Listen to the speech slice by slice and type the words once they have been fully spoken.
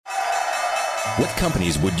What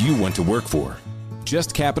companies would you want to work for?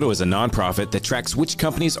 Just Capital is a nonprofit that tracks which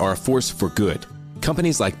companies are a force for good.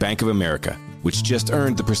 Companies like Bank of America, which just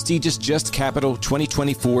earned the prestigious Just Capital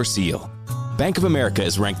 2024 seal. Bank of America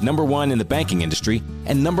is ranked #1 in the banking industry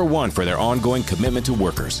and #1 for their ongoing commitment to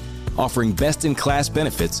workers, offering best-in-class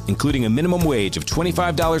benefits, including a minimum wage of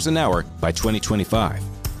 $25 an hour by 2025.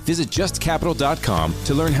 Visit justcapital.com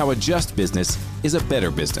to learn how a just business is a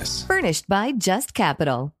better business. Furnished by Just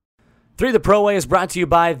Capital. 3 The Pro Way is brought to you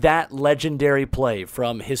by That Legendary Play.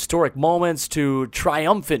 From historic moments to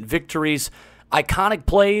triumphant victories, iconic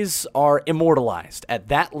plays are immortalized at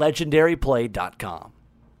thatlegendaryplay.com.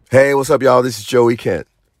 Hey, what's up, y'all? This is Joey Kent.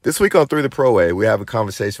 This week on 3 The Pro Way, we have a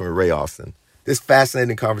conversation with Ray Austin. This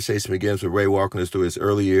fascinating conversation begins with Ray walking us through his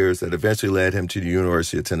early years that eventually led him to the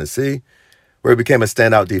University of Tennessee, where he became a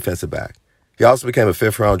standout defensive back. He also became a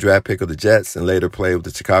fifth-round draft pick of the Jets and later played with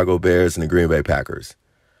the Chicago Bears and the Green Bay Packers.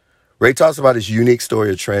 Ray talks about his unique story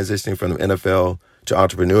of transitioning from the NFL to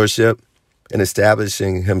entrepreneurship and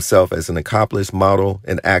establishing himself as an accomplished model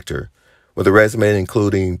and actor, with a resume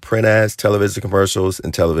including print ads, television commercials,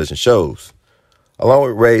 and television shows. Along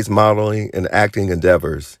with Ray's modeling and acting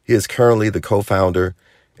endeavors, he is currently the co-founder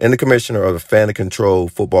and the commissioner of the Fan Control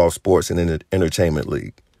Football Sports and Entertainment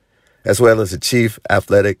League, as well as the chief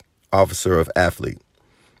athletic officer of Athlete,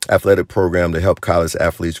 athletic program to help college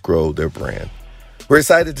athletes grow their brand. We're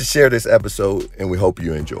excited to share this episode, and we hope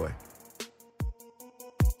you enjoy.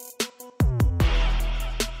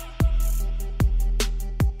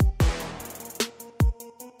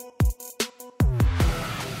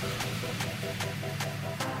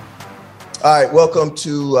 All right, welcome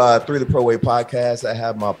to 3 The Pro Way podcast. I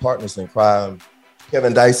have my partners in crime,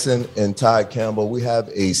 Kevin Dyson and Todd Campbell. We have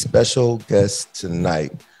a special guest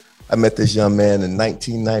tonight. I met this young man in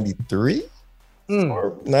 1993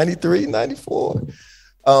 or 93, 94.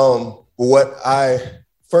 My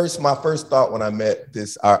first thought when I met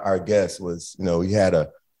our guest was, he had a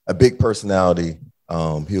big personality.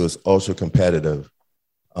 He was ultra competitive,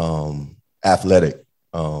 athletic.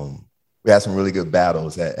 We had some really good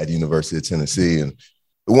battles at the University of Tennessee. And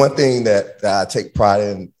the one thing that I take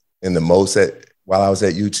pride in the most while I was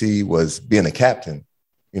at UT was being a captain,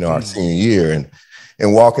 our senior year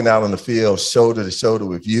and walking out on the field shoulder to shoulder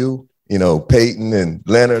with you, Peyton and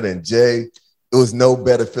Leonard and Jay. It was no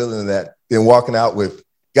better feeling than walking out with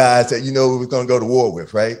guys that we were going to go to war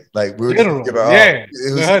with, right? Like we were just going to give our all. It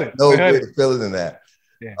was no better feeling than that.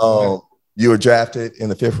 Yeah. You were drafted in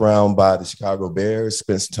the 5th round by the Chicago Bears,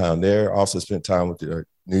 spent some time there, also spent time with the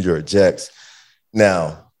New York Jets.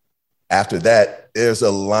 Now, after that, there's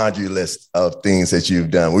a laundry list of things that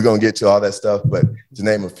you've done. We're going to get to all that stuff, but to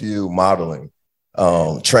name a few: modeling,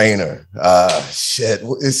 trainer, it's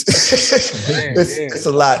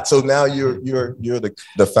a lot. So now you're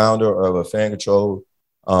the founder of a Fan Control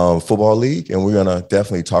football league, and we're gonna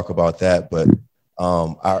definitely talk about that. But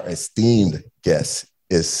our esteemed guest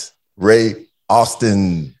is Ray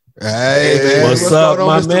Austin. Hey man, what's up,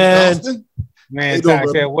 my man? Austin? Man, Ty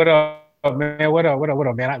said, what up? Man, what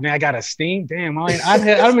up, man? I got a steam. Damn,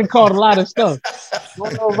 I've been called a lot of stuff. I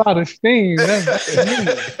don't know about a steam.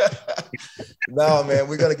 No, man,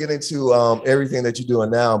 we're gonna get into everything that you're doing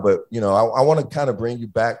now, but I want to kind of bring you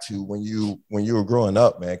back to when you were growing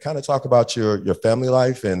up, man. Kind of talk about your family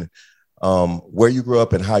life and where you grew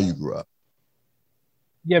up and how you grew up.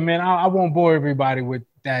 Yeah, man, I won't bore everybody with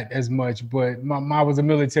that as much, but I was a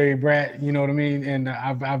military brat, you know what I mean, and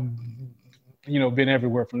I've been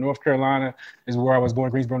everywhere. From North Carolina is where I was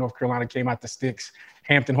born. Greensboro, North Carolina, came out the sticks.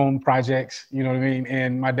 Hampton Home Projects, you know what I mean?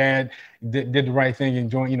 And my dad did the right thing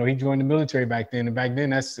and joined, he joined the military back then. And back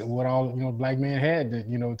then, that's what all, black men had,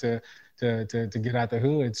 to get out the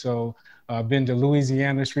hood. So been to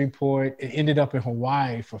Louisiana, Shreveport. It ended up in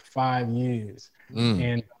Hawaii for 5 years.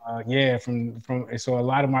 And so a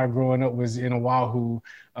lot of my growing up was in Oahu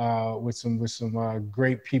with some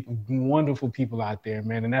great people, wonderful people out there,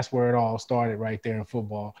 man. And that's where it all started, right there in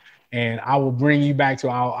football. And I will bring you back to,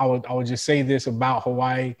 I would just say this about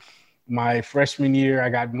Hawaii. My freshman year, I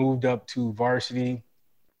got moved up to varsity,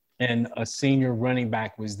 and a senior running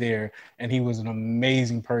back was there, and he was an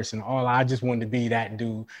amazing person. I just wanted to be that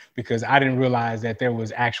dude because I didn't realize that there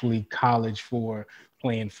was actually college for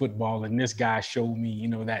playing football, and this guy showed me,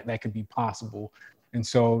 that could be possible. And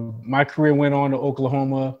so my career went on to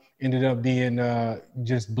Oklahoma, ended up being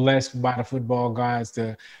just blessed by the football guys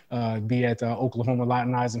to be at Oklahoma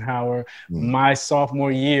Lawton Eisenhower. My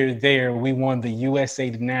sophomore year there, we won the USA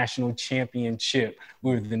National Championship.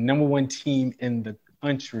 We were the #1 team in the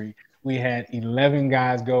country. We had 11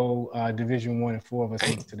 guys go Division I and 4 of us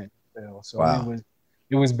went to the NFL. So wow.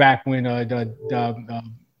 It was back when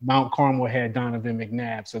Mount Carmel had Donovan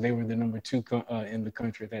McNabb, so they were the number 2 in the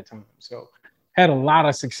country at that time. So had a lot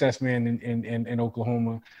of success, man, in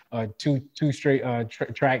Oklahoma. Two straight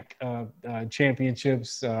track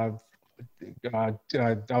championships. I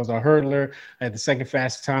was a hurdler at the second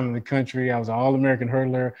fastest time in the country. I was an All-American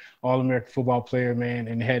hurdler, All-American football player, man,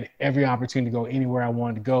 and had every opportunity to go anywhere I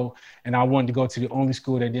wanted to go. And I wanted to go to the only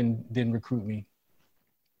school that didn't recruit me.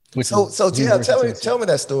 So tell me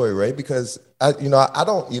that story, Ray, because I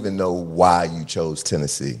don't even know why you chose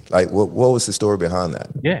Tennessee. Like, what was the story behind that?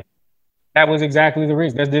 Yeah. That was exactly the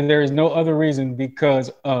reason. There is no other reason, because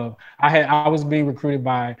I was being recruited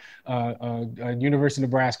by University of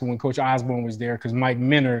Nebraska when Coach Osborne was there, because Mike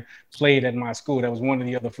Minner played at my school. That was one of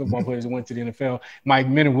the other football players that went to the NFL. Mike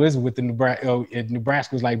Minner was with the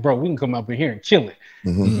Nebraska. Was like, bro, we can come up in here and kill it.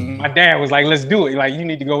 Mm-hmm. My dad was like, let's do it. Like, you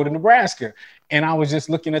need to go to Nebraska. And I was just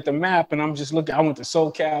looking at the map, and I'm just looking. I went to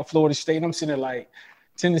SoCal, Florida State. And I'm sitting there like,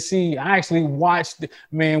 Tennessee. I actually watched,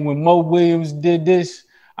 man, when Mo Williams did this.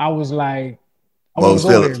 I was like, I want to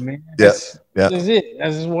go there, man. That's it.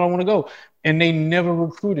 That's just where I want to go. And they never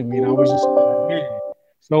recruited me. And I was just like, man.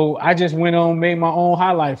 So I just went on, made my own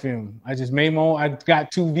highlight film. I just made my own. I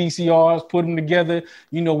got 2 VCRs, put them together.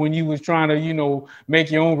 You know, when you was trying to, make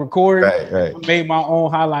your own recording. Right. I made my own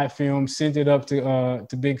highlight film, sent it up to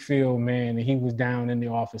Big Phil, man. And he was down in the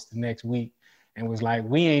office the next week and was like,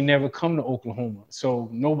 we ain't never come to Oklahoma. So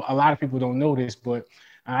a lot of people don't know this, but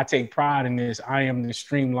I take pride in this. I am the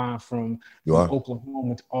streamline from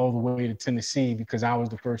Oklahoma all the way to Tennessee, because I was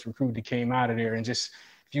the first recruit that came out of there. And just,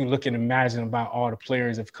 if you look and imagine about all the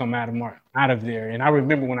players that have come out of there. And I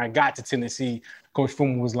remember when I got to Tennessee, Coach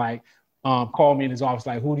Fuma was like, called me in his office,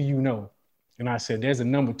 like, who do you know? And I said, there's a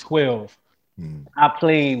number 12 I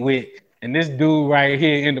played with. And this dude right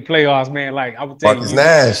here in the playoffs, man, like, I would tell Marcus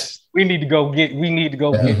Nash. We need to go get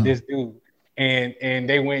this dude. And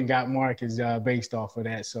they went and got Marcus based off of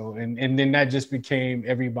that. So and then that just became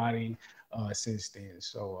everybody since then.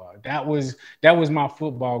 So that was my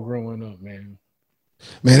football growing up, man.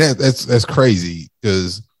 Man, that's crazy,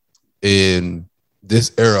 because in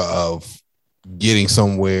this era of getting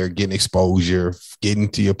somewhere, getting exposure, getting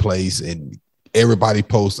to your place, and everybody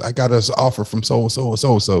posts, I got us an offer from so and so and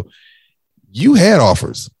so. So you had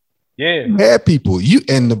offers. Yeah. You had people. You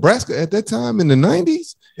and Nebraska at that time in the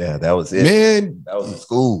 90s. Yeah, that was it. Man, that was the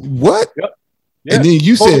school. What? Yep. Yeah. And then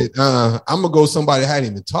you said, I'm going to go somebody I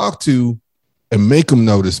hadn't even talked to and make them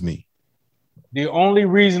notice me. The only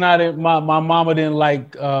reason my mama didn't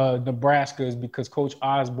like Nebraska is because Coach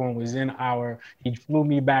Osborne was he flew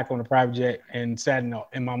me back on a private jet and sat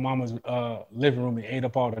in my mama's living room and ate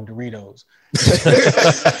up all the Doritos.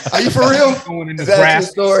 Are you for real? Is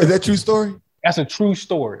that true story? That's a true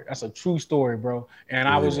story. That's a true story, bro. And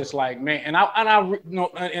I was just like, man. And I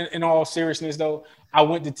in all seriousness though, I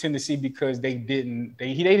went to Tennessee because they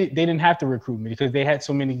didn't have to recruit me, because they had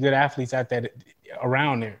so many good athletes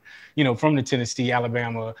around there. From the Tennessee,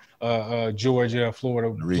 Alabama, Georgia,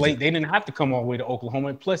 Florida. They didn't have to come all the way to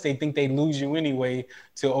Oklahoma. Plus, they think they lose you anyway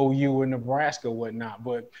to OU or Nebraska or whatnot.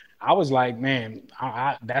 But I was like, man,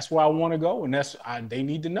 that's where I want to go, and they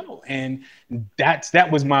need to know. And that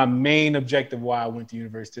was my main objective why I went to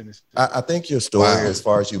University of Tennessee. I think your story, as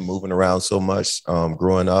far as you moving around so much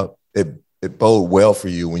growing up, it bode well for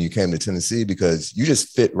you when you came to Tennessee, because you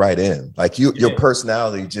just fit right in. Like your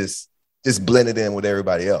personality just blended in with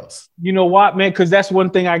everybody else. You know what, man? Because that's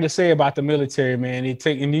one thing I can say about the military, man.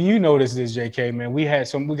 And you notice this, JK, man. We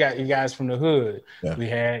got you guys from the hood. Yeah. We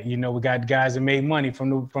had, we got guys that made money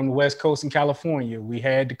from the West Coast in California. We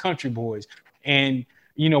had the country boys. And,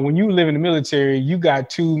 when you live in the military, you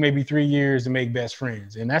got 2, maybe 3 years to make best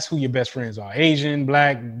friends. And that's who your best friends are. Asian,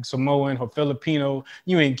 Black, Samoan, or Filipino.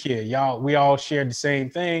 You ain't care. We all shared the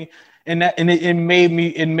same thing. And it made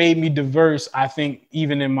me diverse, I think,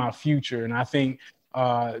 even in my future. And I think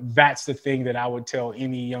that's the thing that I would tell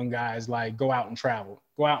any young guys, like, go out and travel,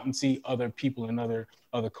 go out and see other people and other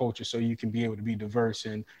cultures, so you can be able to be diverse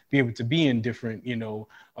and be able to be in different,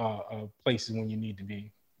 places when you need to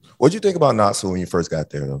be. What'd you think about Knoxville when you first got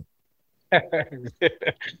there, though?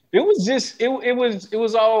 It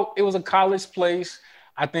was a college place.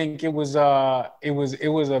 I think it was out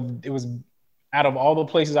of all the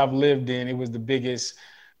places I've lived in, it was the biggest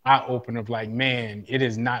eye opener of like, man, it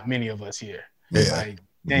is not many of us here. Yeah. Like,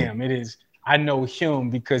 damn, it is. I know him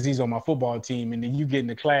because he's on my football team, and then you get in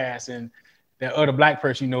the class and that other Black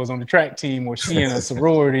person you know is on the track team, or she in a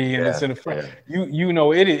sorority and it's in the front. Yeah.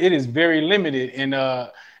 It is very limited, and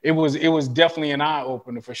it was definitely an eye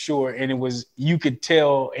opener for sure. And you could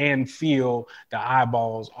tell and feel the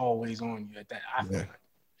eyeballs always on you at that. I feel like.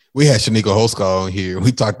 We had Shanika Hoskall on here.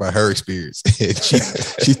 We talked about her experience.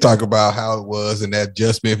 she talked about how it was and that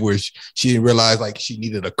adjustment where she didn't realize like she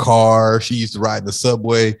needed a car. She used to ride in the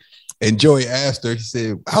subway. And Joey asked her, he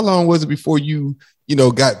said, how long was it before you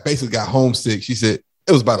got homesick? She said,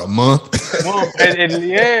 it was about a month.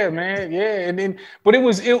 Yeah, man. Yeah. And then, but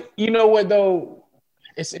you know what though?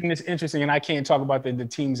 It's interesting. And I can't talk about the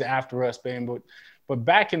teams after us, man, but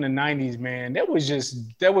back in the 90s, man, there was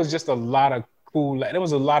just a lot of cool. There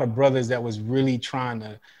was a lot of brothers that was really trying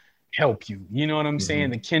to help you. You know what I'm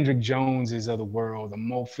saying? The Kendrick Joneses of the world, the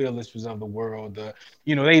Mo Phillips of the world.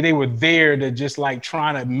 They were there to just like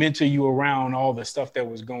trying to mentor you around all the stuff that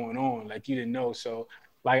was going on, like you didn't know. So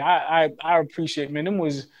like I appreciate, man. Them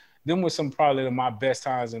was some probably of my best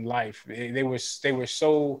times in life. They were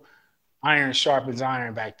so iron sharpens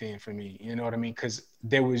iron back then for me. You know what I mean? Because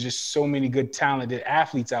there was just so many good talented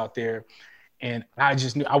athletes out there. And I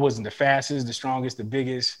just knew I wasn't the fastest, the strongest, the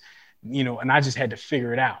biggest, and I just had to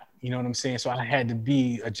figure it out. You know what I'm saying? So I had to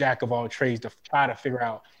be a jack of all trades to try to figure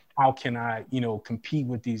out how can I, compete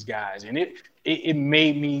with these guys. And it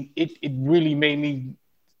really made me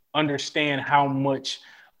understand how much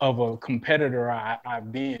of a competitor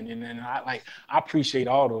I've been. And then I appreciate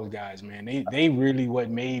all those guys, man. They really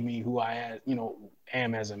what made me who I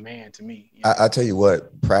am as a man to me. I tell you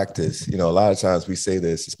what, practice, a lot of times we say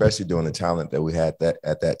this, especially during the talent that we had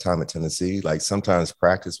at that time at Tennessee, like sometimes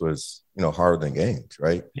practice was, harder than games,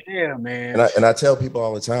 right? Yeah, man. And I tell people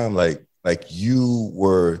all the time, like you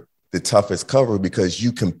were the toughest cover because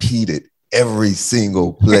you competed every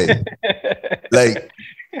single play. Like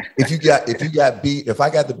if you got beat, if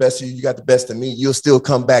I got the best of you, you got the best of me, you'll still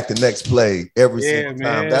come back the next play every single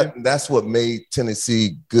time. That's what made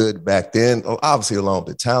Tennessee good back then, obviously along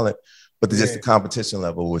with the talent, but just the competition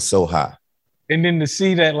level was so high. And then to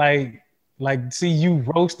see that see you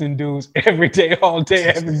roasting dudes every day, all day,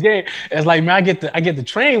 every day. It's like, man, I get to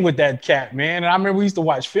train with that cat, man. And I remember we used to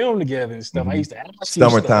watch film together and stuff. I used to ask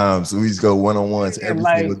Summertimes, we used to go one-on-ones every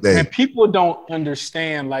single day. And people don't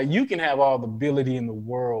understand, like, you can have all the ability in the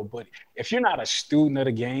world, but if you're not a student of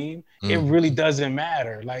the game, it really doesn't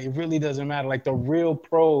matter. Like, it really doesn't matter. Like, the real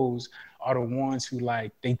pros are the ones who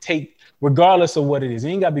they take, regardless of what it is, it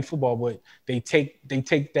ain't gotta be football, but they take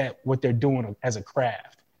that, what they're doing as a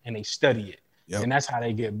craft, and they study it. Yep. And that's how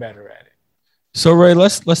they get better at it. So Ray,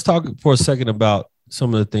 let's talk for a second about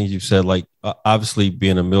some of the things you've said. Like obviously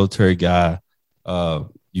being a military guy,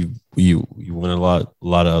 you went a lot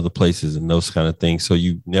of other places and those kind of things. So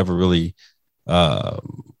you never really kind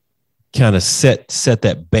of set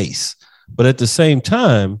that base. But at the same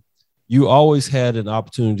time, you always had an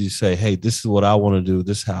opportunity to say, hey, this is what I want to do.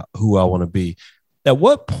 This is who I want to be. At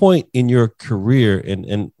what point in your career,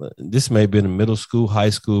 and this may have been in middle school,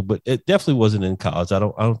 high school, but it definitely wasn't in college. I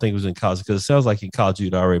don't think it was in college, because it sounds like in college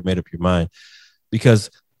you'd already made up your mind.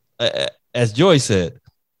 Because as Joy said,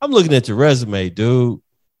 I'm looking at your resume, dude.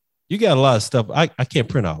 You got a lot of stuff. I can't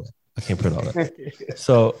print all that.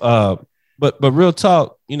 So, but real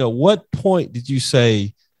talk, what point did you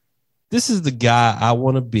say, this is the guy I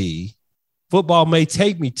want to be? Football may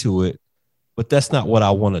take me to it, but that's not what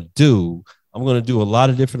I want to do. I'm going to do a lot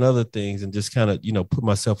of different other things and just kind of, put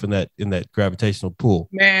myself in that gravitational pull.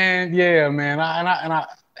 Man, yeah, man.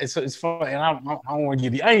 It's fun. And I don't want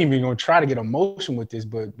to I ain't even going to try to get emotion with this,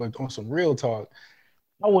 but on some real talk,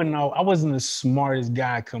 I wasn't the smartest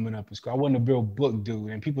guy coming up in school. I wasn't a real book dude,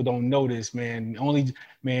 and people don't know this, man.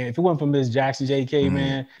 If it wasn't for Miss Jackson, JK,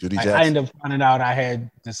 man, I ended up finding out I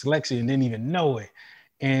had dyslexia and didn't even know it.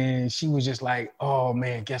 And she was just like, oh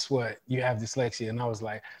man, guess what? You have dyslexia. And I was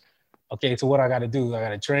like, okay, so what I got to do? I got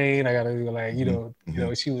to train. I got to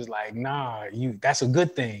do she was like, nah, that's a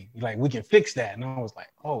good thing. Like, we can fix that. And I was like,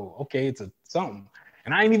 oh, okay, it's something.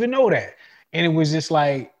 And I didn't even know that. And it was just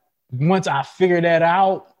like, once I figured that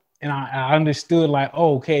out and I understood, like,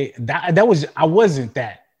 oh, okay, I wasn't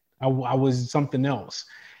that. I was something else.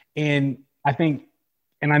 And I think,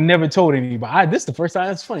 and I never told anybody. This is the first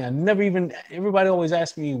time. It's funny. Everybody always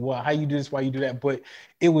asks me, well, how you do this, why you do that? But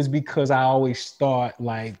it was because I always thought,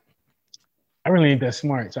 like, I really ain't that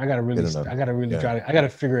smart, so I gotta really try. I gotta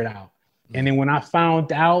figure it out. And then when I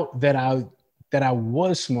found out that I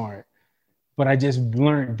was smart, but I just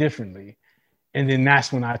learned differently, and then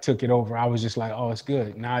that's when I took it over. I was just like, oh, it's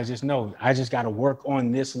good. Now I just know I just got to work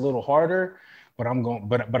on this a little harder, but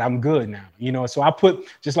I'm good now. So I put,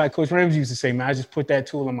 just like Coach Ramsey used to say, man, I just put that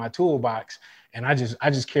tool in my toolbox, and I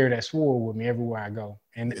just carry that sword with me everywhere I go.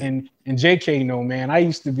 And JK, man, I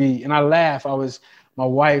used to be, and I laugh. My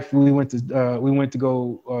wife, we went to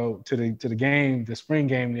go to the game, the spring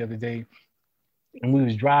game the other day, and we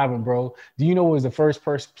was driving, bro. Do you know what was the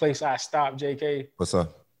first place I stopped, JK? What's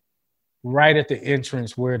up? right at the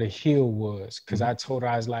entrance where the hill was, because I told her,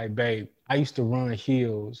 I was like, babe, I used to run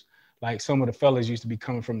hills. Like some of the fellas used to be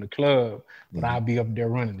coming from the club, but I'd be up there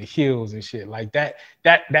running the hills and shit. Like that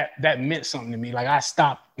meant something to me. Like I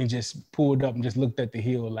stopped and just pulled up and just looked at the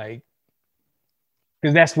hill, like,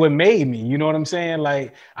 because that's what made me. You know what I'm saying?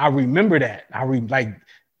 Like I remember that. Like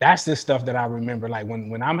that's the stuff that I remember. Like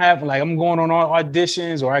when I'm having, like I'm going on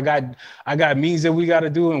auditions, or I got meetings that we got to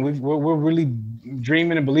do, and we're really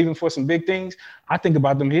dreaming and believing for some big things. I think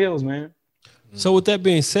about them hills, man. So with that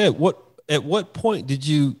being said, at what point did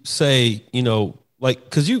you say, you know, like,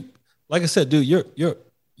 cause you, like I said, dude,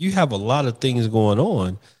 you have a lot of things going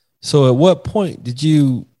on. So at what point did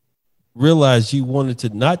you realize you wanted to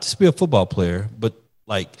not just be a football player, but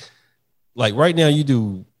like right now you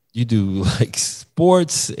do like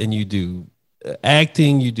sports, and you do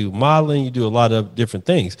acting, you do modeling, you do a lot of different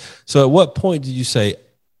things. So at what point did you say,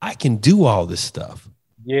 I can do all this stuff?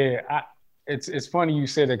 Yeah, it's funny you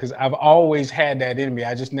said that, because I've always had that in me.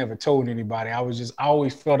 I just never told anybody. I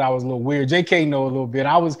always felt I was a little weird. JK know a little bit.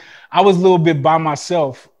 I was a little bit by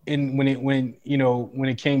myself when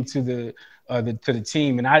it came to the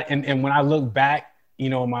team. And when I look back, you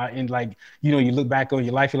know, you look back on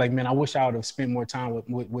your life, you're like, man, I wish I would have spent more time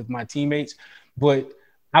with my teammates. But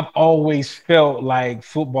I've always felt like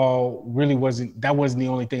football really wasn't the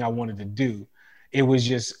only thing I wanted to do. It was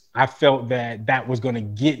just, I felt that was going to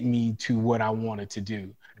get me to what I wanted to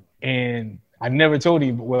do. And I've never told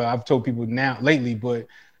you, well, I've told people now lately, but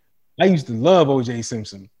I used to love O.J.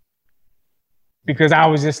 Simpson, because I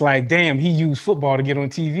was just like, damn, he used football to get on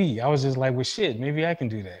TV. I was just like, well, shit, maybe I can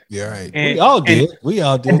do that. Yeah, right. And, we all did, we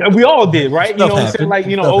all did, right? You know what I'm saying?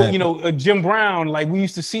 Like, Jim Brown, like we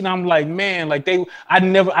used to see, and I'm like, man, like I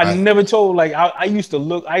never told, like I used to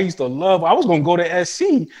love, I was going to go to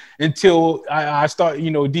SC until I start,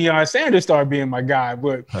 Deion Sanders started being my guy.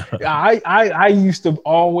 But I used to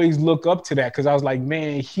always look up to that, because I was like,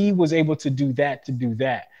 man, he was able to do that.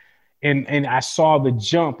 And I saw the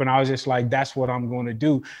jump, and I was just like, that's what I'm going to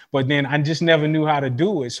do. But then I just never knew how to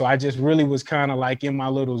do it. So I just really was kind of like in my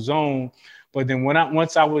little zone. But then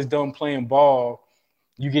once I was done playing ball,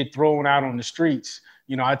 you get thrown out on the streets.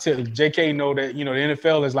 I tell JK know that, the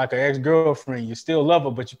NFL is like an ex-girlfriend. You still love her,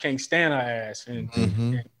 but you can't stand her ass.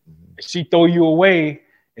 And she throw you away,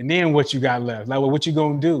 and then what you got left? Like, well, what you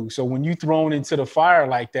going to do? So when you thrown into the fire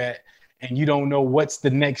like that, and you don't know what's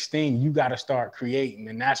the next thing, you got to start creating.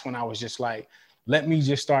 And that's when I was just like, let me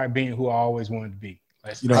just start being who I always wanted to be. I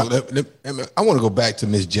want to go back to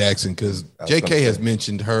Miss Jackson, because JK has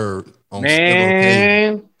mentioned her on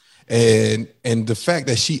man. And the fact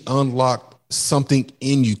that she unlocked something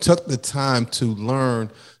in you, took the time to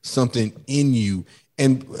learn something in you.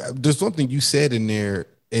 And there's something you said in there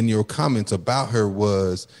in your comments about her,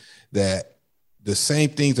 was that the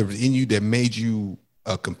same things that were in you that made you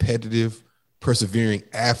a competitive, persevering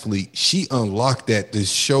athlete, she unlocked that to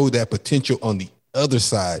show that potential on the other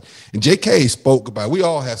side. And JK spoke about, we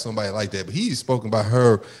all have somebody like that, but he's spoken about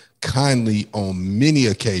her kindly on many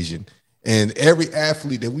occasions. And every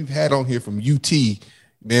athlete that we've had on here from UT,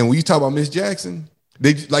 man, when you talk about Miss Jackson,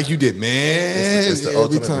 they, like you did, man, it's the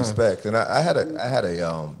ultimate respect. And I had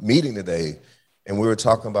a meeting today, and we were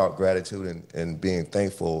talking about gratitude and being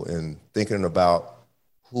thankful, and thinking about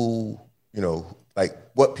who, like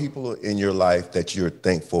what people in your life that you're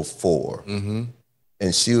thankful for. Mm-hmm.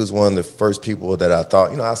 And she was one of the first people that I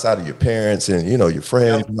thought, outside of your parents and, your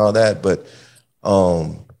friends and all that. But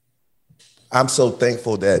I'm so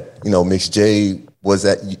thankful that, Miss J was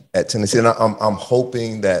at Tennessee. And I'm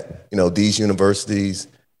hoping that, these universities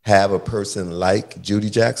have a person like Judy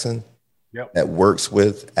Jackson that works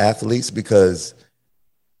with athletes, because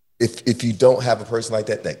if you don't have a person like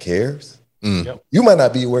that cares, you might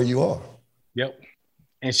not be where you are. Yep.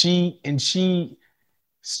 And she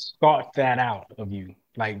sought that out of you.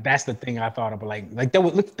 Like, that's the thing I thought about. Like that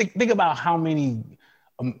was, think about how many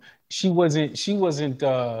she wasn't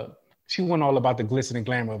all about the glitz and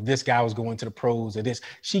glamour of this guy was going to the pros or this.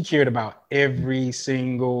 She cared about every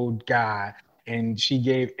single guy, and she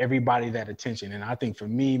gave everybody that attention. And I think for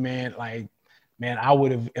me, man, I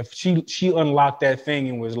would have, if she unlocked that thing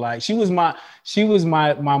and was like, she was my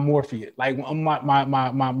Morpheus, like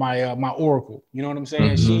my oracle. You know what I'm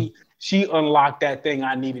saying? Mm-hmm. She unlocked that thing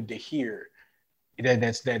I needed to hear.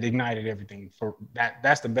 That ignited everything. For that,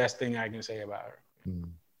 that's the best thing I can say about her.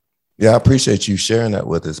 Yeah, I appreciate you sharing that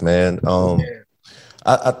with us, man.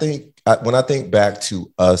 I think when I think back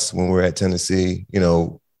to us when we were at Tennessee,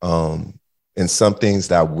 and some things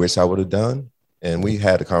that I wish I would have done. And we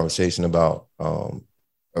had a conversation about,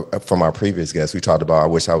 from our previous guests, we talked about, I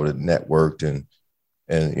wish I would have networked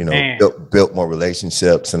and Man. built more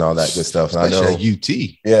relationships and all that good stuff. And Especially I know at UT.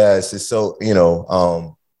 Yeah, it's just so,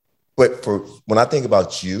 but for when I think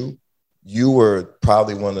about you, you were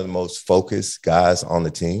probably one of the most focused guys on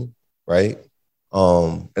the team, right?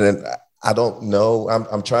 And then I don't know.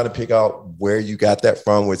 I'm trying to pick out where you got that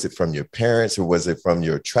from. Was it from your parents, or was it from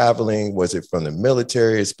your traveling? Was it from the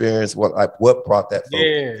military experience? What brought that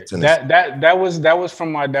focus? Yeah, that was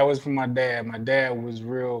from my dad. My dad was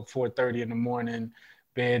real 4:30 in the morning,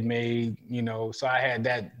 bed made, So I had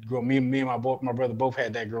that. Me and my brother both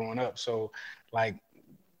had that growing up. So like,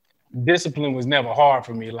 discipline was never hard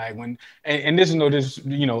for me. Like when and this is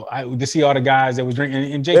to see all the guys that was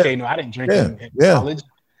drinking, and JK, I didn't drink in college.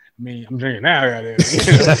 I mean, I'm drinking now. Right there,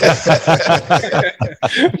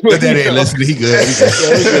 But that ain't listening. He good.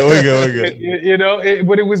 We good.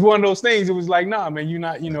 But it was one of those things. It was like, nah, man, you're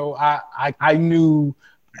not. I knew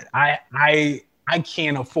I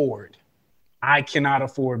can't afford. I cannot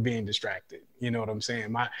afford being distracted. You know what I'm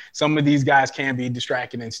saying? Some of these guys can be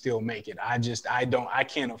distracted and still make it. I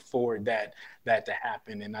can't afford that to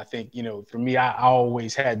happen. And I think, for me, I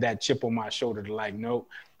always had that chip on my shoulder to like, nope,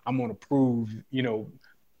 I'm going to prove,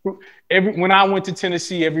 when I went to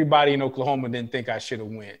Tennessee, everybody in Oklahoma didn't think I should have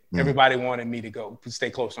went. Everybody wanted me to stay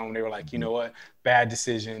close home. They were like, you know what, bad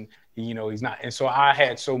decision. He's not. And so I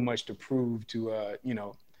had so much to prove to,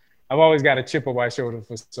 I've always got a chip on my shoulder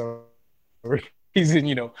for some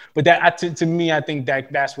reason, but that to me, I think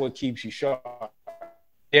that's what keeps you sharp.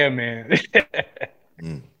 Yeah, man.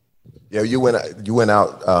 Yeah, you went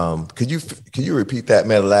out. Could you repeat that,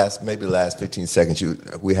 man? Maybe the last 15 seconds.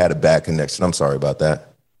 We had a bad connection. I'm sorry about that.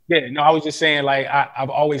 Yeah, no, I was just saying, like, I've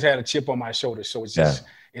always had a chip on my shoulder, so it's just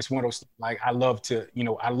it's one of those, like, I love to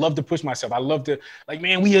push myself. I love to, like,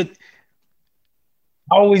 man,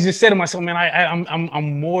 I always just said to myself, man,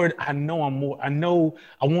 I'm more. I know I'm more. I know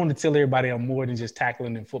I want to tell everybody I'm more than just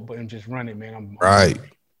tackling and football and just running, man.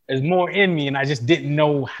 There's more in me, and I just didn't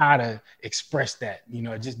know how to express that.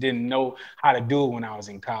 I just didn't know how to do it when I was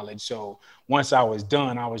in college. So once I was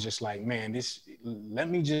done, I was just like, man, let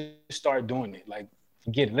me just start doing it. Like,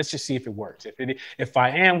 forget it. Let's just see if it works. If I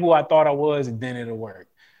am who I thought I was, then it'll work.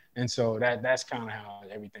 And so that's kind of how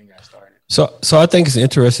everything got started. So I think it's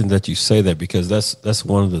interesting that you say that, because that's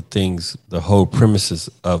one of the things, the whole premises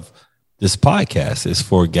of this podcast is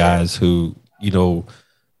for guys who,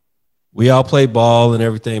 we all play ball and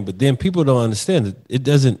everything, but then people don't understand that it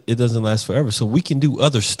doesn't last forever. So we can do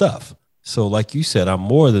other stuff. So like you said, I'm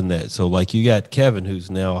more than that. So like you got Kevin,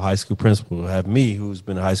 who's now a high school principal. We have me, who's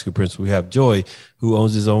been a high school principal. We have Joy, who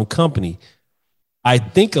owns his own company. I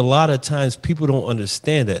think a lot of times people don't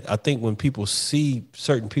understand that. I think when people see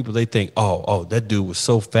certain people, they think, oh, that dude was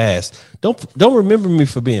so fast. Don't remember me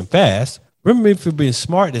for being fast. Remember me for being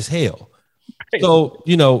smart as hell. So,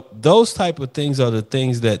 those type of things are the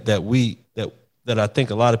things that I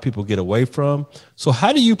think a lot of people get away from. So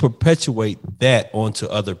how do you perpetuate that onto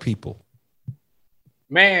other people?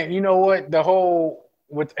 Man, you know what?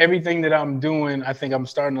 With everything that I'm doing, I think I'm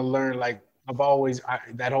starting to learn, like,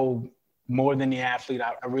 that whole more than the athlete,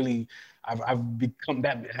 I've become,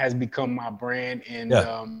 that has become my brand. And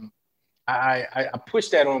I push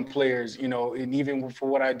that on players, and even for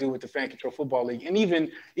what I do with the Fan Control Football League. And even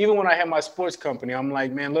when I have my sports company, I'm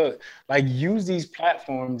like, man, look, like, use these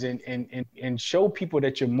platforms and show people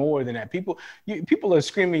that you're more than that. People are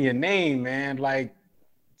screaming your name, man. Like,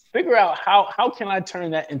 figure out how can I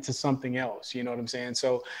turn that into something else? You know what I'm saying?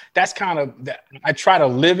 So that's kind of that. I try to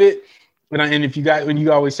live it. And if when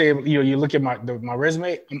you always say, you look at my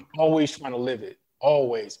resume, I'm always trying to live it,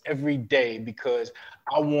 always, every day, because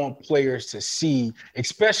I want players to see,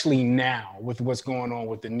 especially now with what's going on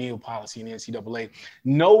with the NIL policy and the NCAA,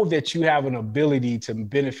 know that you have an ability to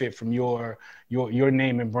benefit from your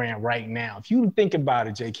name and brand right now. If you think about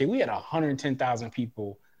it, JK, we had 110,000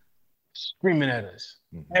 people screaming at us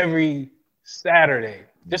every Saturday.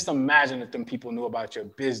 Just imagine if them people knew about your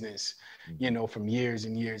business, from years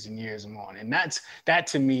and years and years on. And that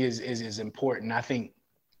to me is important. I think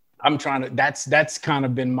I'm trying to, that's kind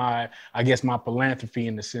of been my philanthropy,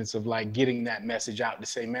 in the sense of, like, getting that message out to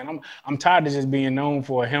say, man, I'm tired of just being known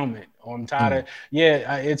for a helmet, or I'm tired of,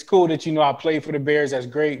 it's cool that, I play for the Bears. That's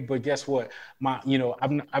great. But guess what?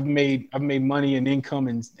 I've made money and income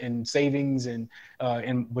and savings and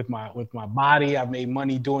with my body. I've made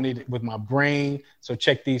money doing it with my brain. So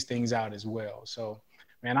check these things out as well. So,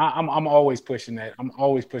 man, I'm always pushing that. I'm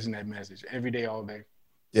always pushing that message every day, all day.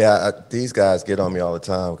 Yeah, these guys get on me all the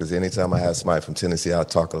time because anytime I have somebody from Tennessee, I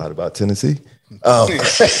talk a lot about Tennessee.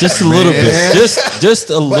 Just a little bit. Just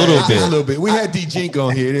a little bit. A little bit. We had D Jink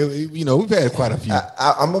on here. You know, we've had quite a few.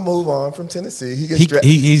 I'm gonna move on from Tennessee. He's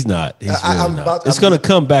not. He's really not. It's gonna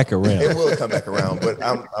come back around. It will come back around, but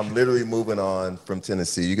I'm literally moving on from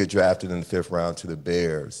Tennessee. You get drafted in the 5th round to the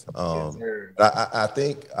Bears. I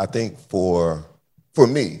think for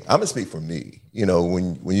me, I'm gonna speak for me. You know,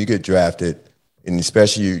 when you get drafted, and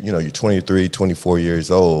especially you're 23, 24 years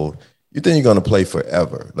old. You think you're going to play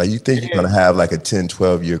forever. Like, you think you're going to have like a 10,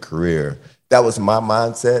 12-year career. That was my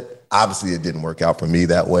mindset. Obviously, it didn't work out for me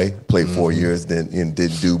that way. Played 4 years, and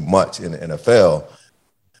didn't do much in the NFL.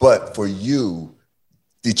 But for you,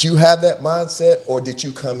 did you have that mindset, or did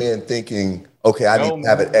you come in thinking, okay, I need to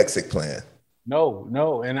have an exit plan?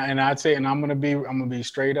 No. And I'd say, and I'm gonna be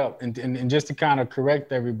straight up. And just to kind of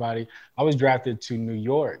correct everybody, I was drafted to New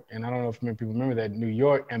York. And I don't know if people remember that, New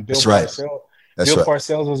York, and Bill Parcells.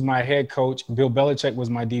 Parcells was my head coach. Bill Belichick was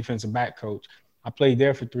my defensive back coach. I played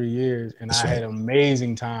there for 3 years, and I had an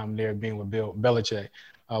amazing time there being with Bill Belichick.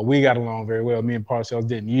 We got along very well. Me and Parcells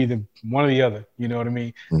didn't, either one or the other. You know what I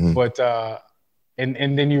mean? Mm-hmm. But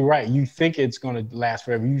and then you're right. You think it's going to last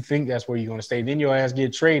forever. You think that's where you're going to stay. Then your ass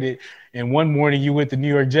get traded, and one morning you with the New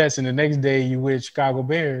York Jets, and the next day you with Chicago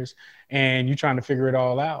Bears, and you're trying to figure it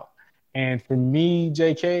all out. And for me,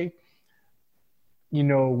 JK, you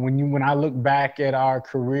know, when I look back at our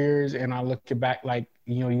careers, and I look back, like,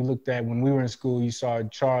 you know, you looked at when we were in school, you saw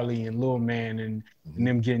Charlie and Lil Man and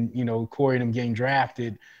them getting, you know, Corey and them getting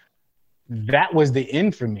drafted. That was the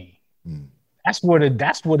end for me. That's where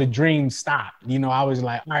the dream stopped. You know, I was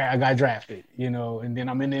like, all right, I got drafted, you know, and then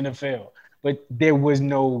I'm in the NFL. But there was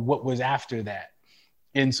no what was after that.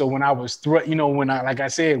 And so when I was like I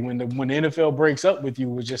said, when the NFL breaks up with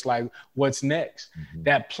you, it was just like, what's next? Mm-hmm.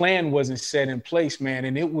 That plan wasn't set in place, man.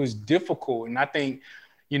 And it was difficult. And I think,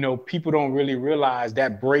 you know, people don't really realize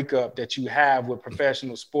that breakup that you have with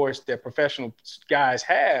professional sports, that professional guys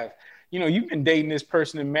have. You know, you've been dating this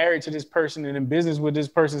person and married to this person and in business with this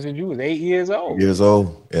person since you was 8 years old.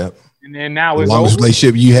 Yeah. And then now it's the longest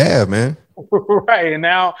relationship you have, man. Right, and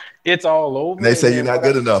now it's all over. And they say you're not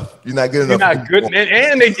good enough. You're not good enough. You're not good,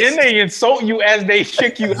 and they insult you as they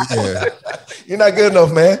kick you out. Yeah. You're not good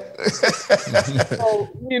enough, man. So,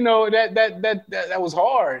 you know, that was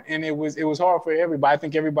hard, and it was hard for everybody. I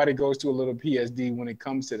think everybody goes to a little PSD when it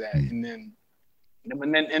comes to that, and then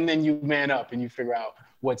you man up and you figure out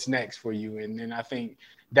what's next for you, and then I think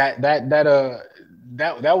that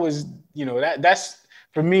was, you know, that's.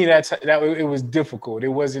 For me, it was difficult. It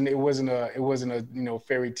wasn't a you know,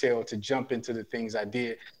 fairy tale to jump into the things I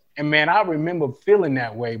did. And man, I remember feeling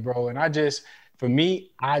that way, bro. And I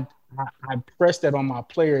pressed that on my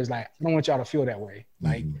players. Like, I don't want y'all to feel that way.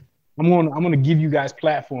 Like, I'm gonna give you guys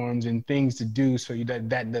platforms and things to do so that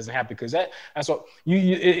doesn't happen, because that's what it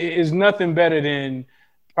is. Nothing better than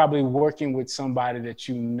probably working with somebody that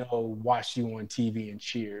you know watched you on TV and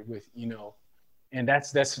cheered with, you know. And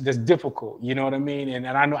that's difficult, you know what I mean? And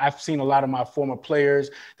I know I've seen a lot of my former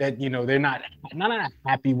players that, you know, they're not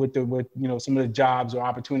happy with you know, some of the jobs or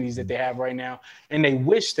opportunities that they have right now, and they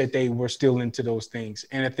wish that they were still into those things.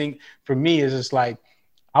 And I think for me, it's just like,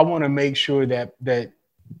 I want to make sure that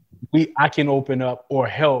I can open up or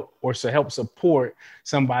help support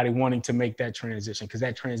somebody wanting to make that transition, because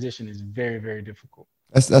that transition is very, very difficult.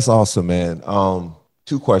 That's awesome, man.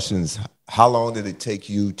 2 questions. How long did it take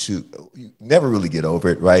you you never really get over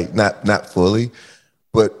it, right? Not fully,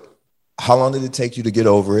 but how long did it take you to get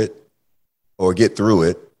over it or get through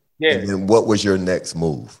it? Yeah. And then what was your next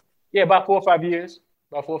move? Yeah, about 4 or 5 years.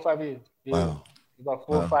 Yeah. Wow. About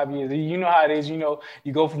 4 or 5 years. You know how it is. You know,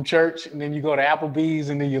 you go from church and then you go to Applebee's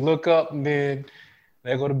and then you look up and then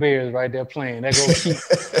there go the Bears right there playing. There go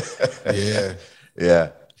Keith. Yeah.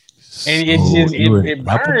 And it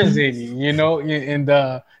burns in you, you know.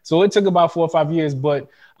 And so it took about 4 or 5 years, but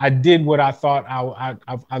I did what I thought I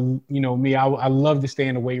you know me. I love to stay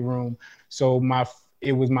in the weight room. So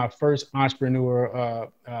it was my first entrepreneur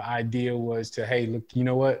idea was to, hey, look, you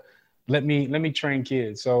know what? Let me train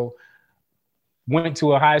kids. So went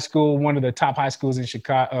to a high school, one of the top high schools in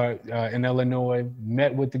Chicago, in Illinois.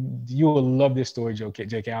 Met with you will love this story,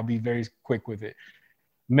 JK. I'll be very quick with it.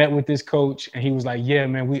 Met with this coach, and he was like, yeah,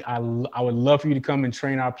 man, I would love for you to come and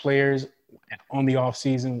train our players on the off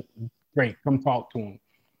season. Great, come talk to them.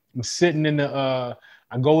 I'm sitting in I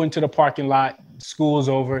go into the parking lot, school's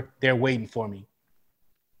over, they're waiting for me.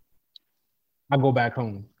 I go back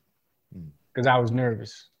home because I was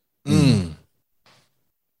nervous.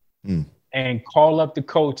 And call up the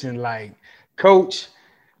coach and like, coach,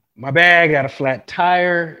 my bag got a flat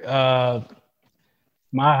tire.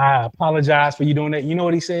 I apologize for you doing that. You know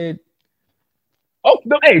what he said? Oh,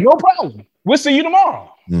 no, hey, no problem. We'll see you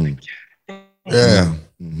tomorrow. Yeah.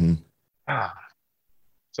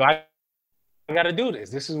 So I got to do this.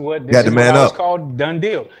 This is what Got the man up. called done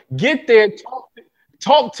deal. Get there,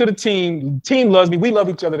 talk to the team. Team loves me. We love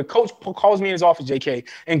each other. The coach calls me in his office, JK,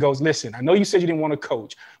 and goes, listen, I know you said you didn't want to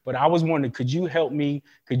coach, but I was wondering, could you help me?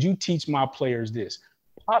 Could you teach my players this?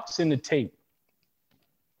 Pops in the tape.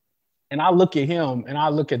 And I look at him and I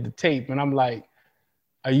look at the tape and I'm like,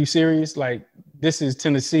 are you serious? Like, this is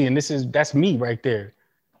Tennessee and that's me right there.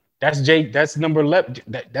 That's Jake. That's number 11.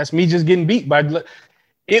 That's me just getting beat by.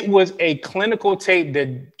 It was a clinical tape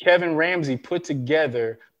that Kevin Ramsey put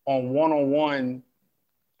together on one-on-one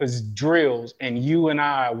drills, and you and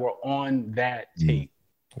I were on that tape.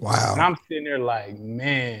 Wow. And I'm sitting there like,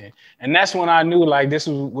 man. And that's when I knew like this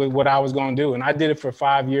was what I was going to do. And I did it for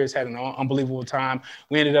 5 years, had an unbelievable time.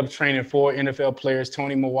 We ended up training 4 NFL players,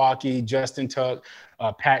 Tony Milwaukee, Justin Tuck,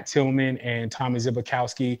 Pat Tillman, and Tommy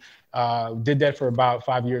Zibikowski. Did that for about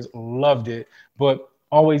 5 years, loved it. But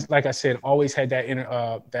always, like I said, always had that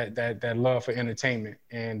that love for entertainment.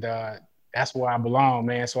 And that's where I belong,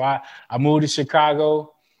 man. So I moved to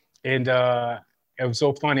Chicago, and it was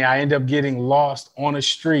so funny. I ended up getting lost on a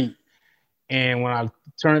street. And when I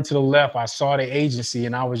turned to the left, I saw the agency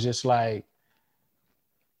and I was just like,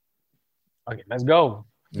 okay, let's go.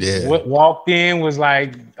 Yeah. What walked in was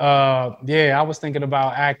like, yeah, I was thinking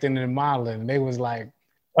about acting and modeling. They was like,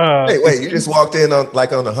 wait, you just walked in on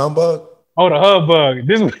the humbug? Oh, the humbug.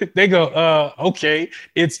 They go, okay,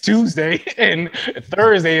 it's Tuesday and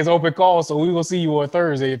Thursday is open call. So we will see you on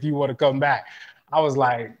Thursday if you want to come back. I was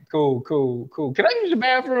like, cool. Can I use the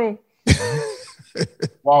bathroom?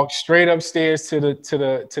 Walked straight upstairs to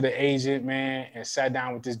the agent, man, and sat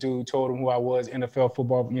down with this dude, told him who I was, NFL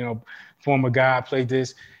football, former guy, played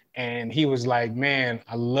this. And he was like, man,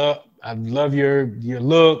 I love your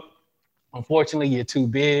look. Unfortunately, you're too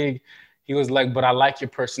big. He was like, but I like your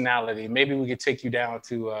personality. Maybe we could take you down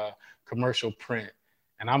to commercial print.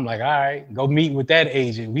 And I'm like, all right, go meet with that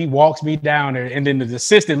agent. He walks me down there, and then the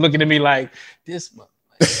assistant looking at me like, this.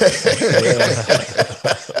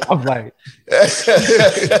 I'm like,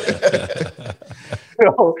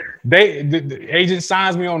 the agent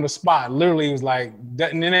signs me on the spot. Literally, it was like, and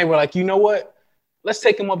then they were like, you know what? Let's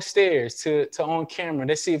take him upstairs to on camera.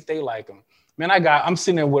 Let's see if they like him. Man, I'm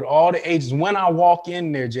sitting there with all the agents. When I walk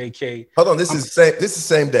in there, JK. Hold on, this is the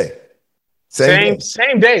same day. Same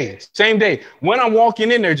day. When I'm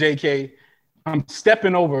walking in there, JK, I'm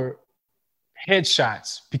stepping over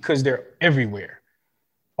headshots because they're everywhere,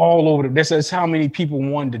 all over. That's how many people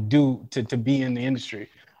wanted to do to be in the industry.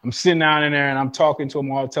 I'm sitting down in there and I'm talking to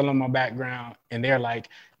them all, telling them my background, and they're like,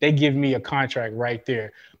 they give me a contract right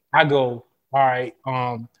there. I go, all right,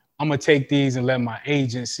 I'm gonna take these and let my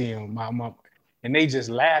agent see them. And they just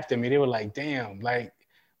laughed at me. They were like, damn, like,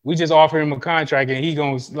 we just offer him a contract and he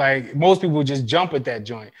goes, like, most people just jump at that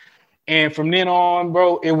joint. And from then on,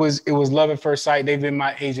 bro, it was love at first sight. They've been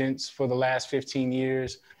my agents for the last 15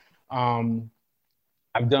 years. I've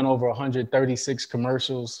done over 136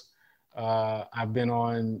 commercials. I've been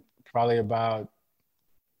on probably about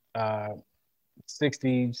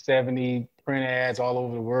 60, 70 print ads all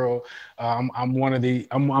over the world. I'm one of the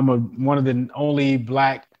only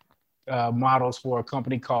Black models for a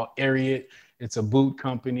company called Ariat. It's a boot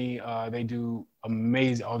company. They do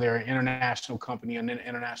amazing. They're an international company, an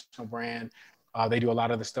international brand. They do a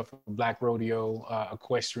lot of the stuff with Black Rodeo,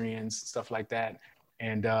 equestrians, stuff like that.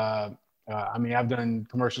 And I've done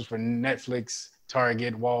commercials for Netflix,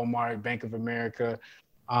 Target, Walmart, Bank of America.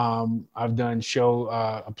 I've done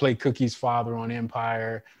I played Cookie's father on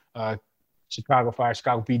Empire, Chicago Fire,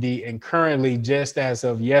 Chicago PD, and currently, just as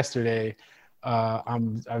of yesterday,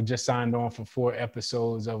 I've just signed on for 4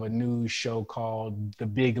 episodes of a new show called The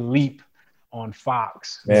Big Leap on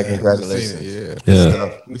Fox. Man, congratulations! Yeah.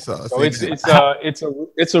 So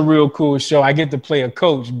it's a real cool show. I get to play a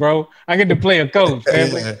coach, bro. I get to play a coach.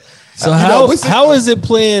 Man. So how is it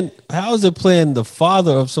playing the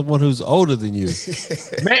father of someone who's older than you?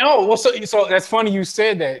 Man, so that's funny you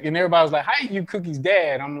said that. And everybody was like, how are you Cookie's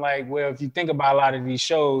dad? I'm like, well, if you think about a lot of these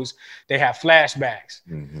shows, they have flashbacks.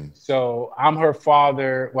 Mm-hmm. So I'm her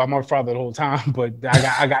father. Well, I'm her father the whole time, but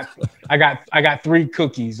I got 3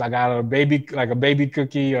 cookies. I got a baby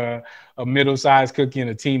cookie, a middle-sized cookie, and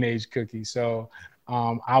a teenage cookie. So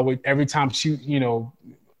I would, every time she,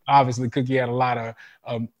 obviously Cookie had a lot of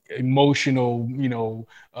emotional,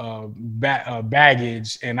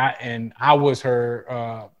 baggage, and I was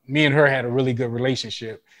her. Me and her had a really good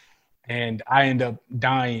relationship, and I ended up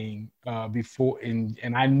dying before, and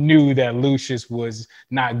I knew that Lucius was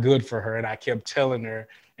not good for her, and I kept telling her,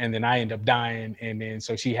 and then I ended up dying, and then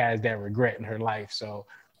so she has that regret in her life. So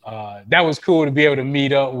that was cool to be able to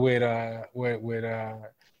meet up with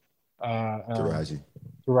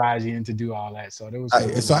Taraji and to do all that. So there was.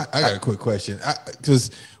 So I got a quick question, because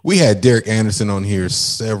we had Derek Anderson on here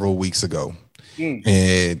several weeks ago,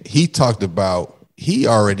 and he talked about he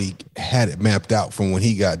already had it mapped out from when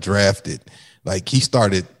he got drafted. Like he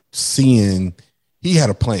started seeing he had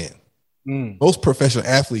a plan. Most professional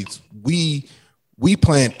athletes, we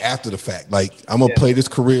plan after the fact. Like I'm gonna play this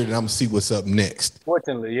career and I'm gonna see what's up next.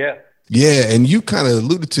 Fortunately, yeah. And you kind of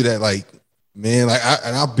alluded to that, like, man, like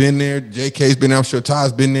I've been there. JK's been there. I'm sure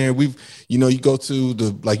Todd's been there. We've, you go to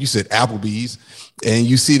the, like you said, Applebee's, and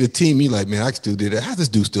you see the team. You like, man, I still did it. How's this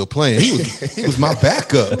dude still playing? He was my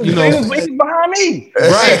backup. He was behind me,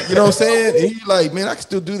 right? You know what I'm saying? And you like, man, I can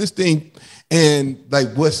still do this thing. And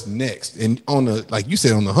like, what's next? And on the, like you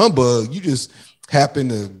said, on the humbug, you just happen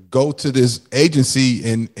to go to this agency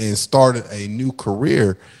and started a new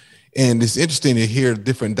career. And it's interesting to hear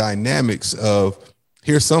different dynamics of,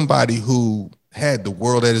 here's somebody who had the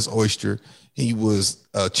world at his oyster. He was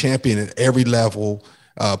a champion at every level,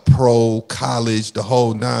 pro, college, the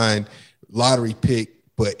whole nine, lottery pick,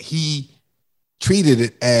 but he treated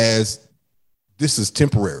it as this is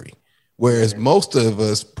temporary. Whereas most of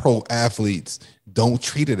us pro athletes don't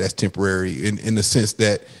treat it as temporary in the sense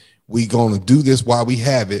that we going to do this while we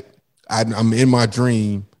have it. I'm in my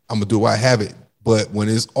dream. I'm going to do it while I have it. But when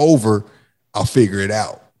it's over, I'll figure it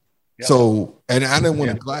out. Yep. So, and I didn't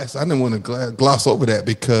want to gloss over that,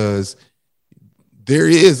 because there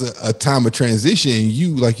is a time of transition.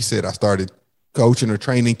 You, like you said, I started coaching or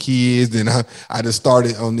training kids, and I just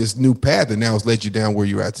started on this new path, and now it's led you down where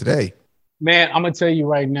you're at today. Man, I'm gonna tell you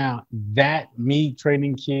right now, that me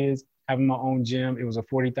training kids, having my own gym, it was a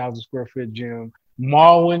 40,000 square foot gym.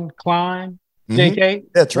 Marwin Klein, JK,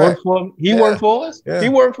 that's right. He worked for us. Yeah. He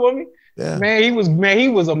worked for me. Yeah. Man, he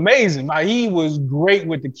was amazing. He was great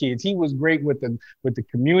with the kids. He was great with the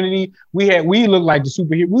community. We looked like the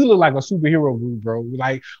superhero. We looked like a superhero group, bro.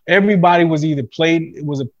 Like everybody was either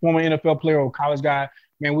was a former NFL player or college guy.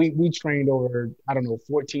 Man, we trained over, I don't know,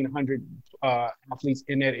 1,400 athletes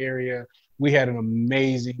in that area. We had an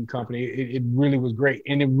amazing company. It really was great.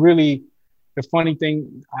 And the funny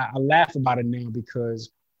thing, I laugh about it now,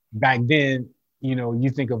 because back then, you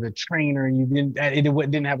think of a trainer, it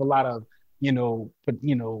didn't have a lot of,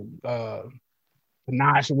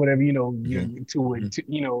 panache or whatever, to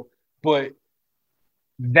it, but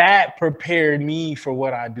that prepared me for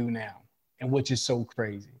what I do now, and which is so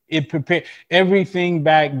crazy. It prepared, everything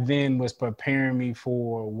back then was preparing me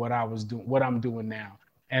for what I was doing, what I'm doing now.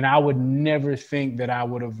 And I would never think that I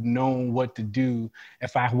would have known what to do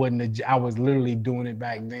if I was literally doing it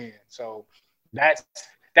back then. So that's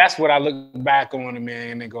what I look back on,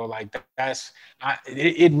 man, and go like,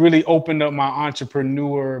 it really opened up my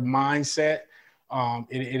entrepreneur mindset.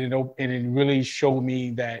 It really showed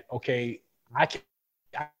me that, okay, I can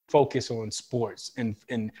focus on sports and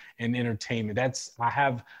entertainment. I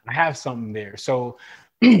have something there. So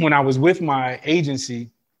when I was with my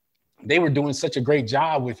agency, they were doing such a great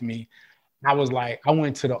job with me. I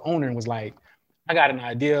went to the owner and was like, I got an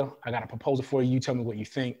idea. I got a proposal for you. You tell me what you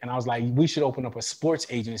think. And I was like, we should open up a sports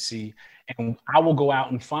agency, and I will go out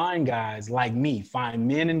and find guys like me, find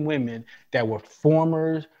men and women that were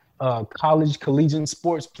former collegiate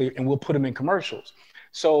sports players, and we'll put them in commercials.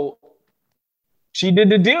 So she did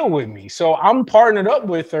the deal with me. So I'm partnered up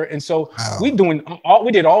with her. And so we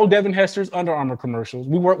did all Devin Hester's Under Armour commercials.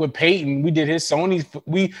 We worked with Peyton. We did his Sony.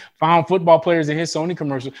 We found football players in his Sony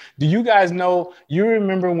commercial. Do you guys know, you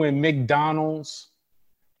remember when McDonald's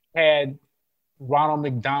had Ronald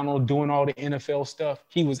McDonald doing all the NFL stuff?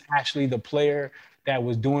 He was actually the player that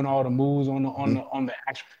was doing all the moves on the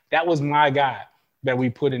actual, that was my guy that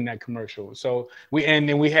we put in that commercial. So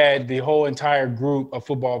then we had the whole entire group of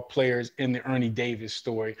football players in the Ernie Davis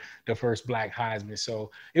story, the first Black Heisman.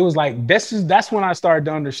 So it was like, that's when I started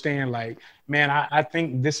to understand, like, man, I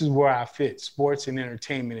think this is where I fit, sports and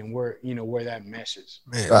entertainment, and where that meshes.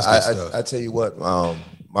 Man, I tell you what,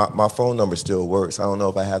 my phone number still works. I don't know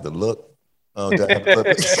if I have to look. I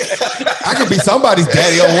could be somebody's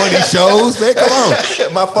daddy on one of these shows, man. Come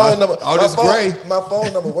on. My phone number. Great. My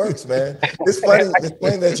phone number works, man. It's funny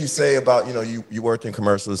that you say about, you worked in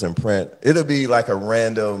commercials and print. It'll be like a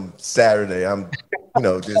random Saturday. I'm,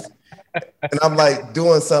 just, and I'm like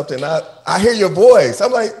doing something. I hear your voice.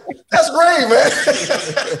 I'm like, that's great, man.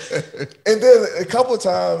 And then a couple of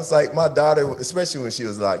times, like my daughter, especially when she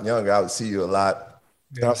was a lot younger, I would see you a lot.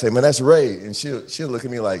 And I'll say, man, that's Ray. And she'll look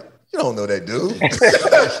at me like, You don't know that dude.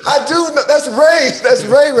 I do know. That's Ray. That's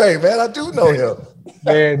Ray, man. I do know him.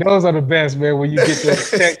 Man, those are the best, man. When you get those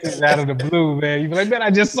texts out of the blue, man, you be like, man, I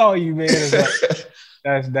just saw you, man. It's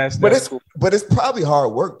like, that's cool. But it's probably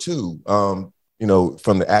hard work too. You know,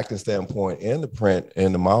 from the acting standpoint and the print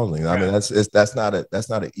and the modeling. I mean, that's not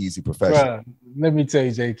an easy profession. Bruh, let me tell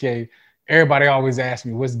you, JK. Everybody always asks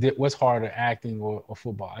me what's harder, acting or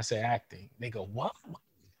football. I say acting. They go, what?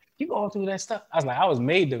 You going through that stuff? I was like, I was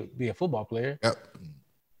made to be a football player. Yep.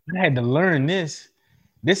 I had to learn this.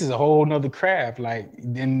 This is a whole nother craft. Like,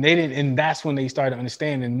 and they didn't, and that's when they started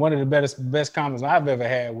understanding. One of the best comments I've ever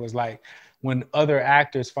had was like when other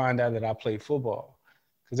actors find out that I played football.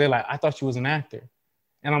 Because they're like, I thought you was an actor.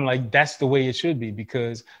 And I'm like, that's the way it should be,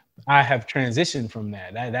 because I have transitioned from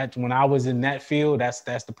that. That when I was in that field, that's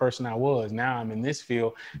the person I was. Now I'm in this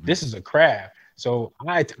field. This is a craft. So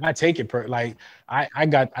I take it when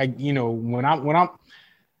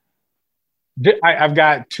I've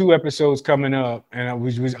got 2 episodes coming up, and I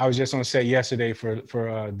was just on set yesterday for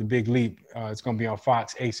The Big Leap. It's gonna be on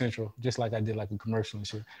Fox 8 Central, just like I did like a commercial and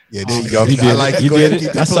shit. Yeah, there you go. You did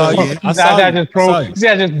it. I saw you. I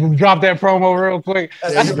just dropped that promo real quick.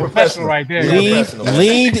 That's a professional right there.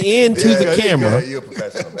 Leaned into the camera. You're a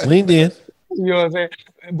professional. Leaned in. You know what I'm saying?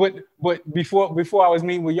 But before I was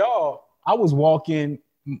meeting with y'all, I was walking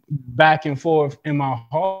back and forth in my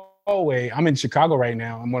hallway. I'm in Chicago right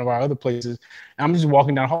now. I'm one of our other places. And I'm just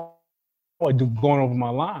walking down the hallway, going over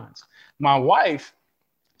my lines. My wife,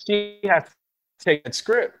 she has to take that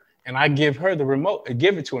script, and I give her the remote and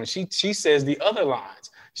give it to her. And she says the other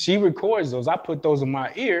lines. She records those. I put those in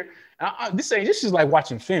my ear. This is like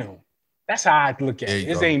watching film. That's how I look at it.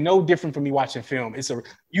 This ain't no different from me watching film.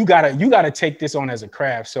 You gotta take this on as a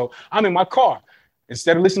craft. So I'm in my car.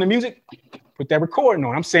 Instead of listening to music, put that recording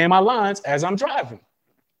on. I'm saying my lines as I'm driving.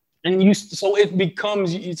 And so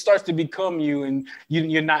it starts to become you, and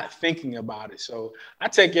you're not thinking about it. So I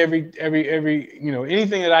take every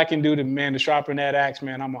anything that I can do to sharpen that axe,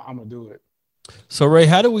 man, I'm gonna do it. So Ray,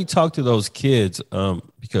 how do we talk to those kids?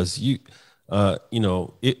 Because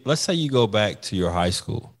let's say you go back to your high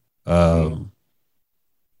school,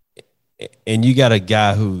 and you got a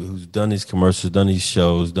guy who's done these commercials, done these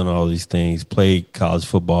shows, done all these things, played college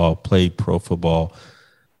football, played pro football.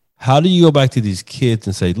 How do you go back to these kids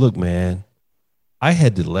and say, look, man, I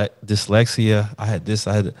had dyslexia. I had this.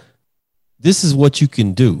 This is what you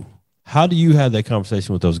can do. How do you have that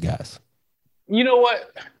conversation with those guys? You know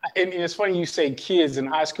what? And it's funny you say kids in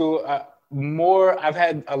high school. I've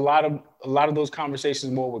had a lot of those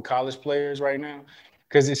conversations more with college players right now.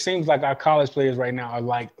 Because it seems like our college players right now are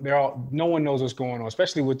like, no one knows what's going on,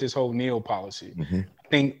 especially with this whole NEO policy. Mm-hmm. I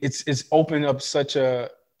think it's opened up such a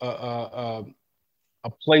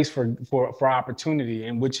place for opportunity,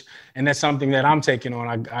 and that's something that I'm taking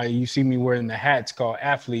on. You see me wearing the hats called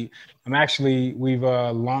Athlete. We've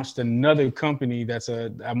launched another company that's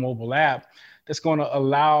a mobile app that's going to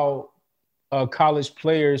allow college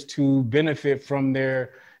players to benefit from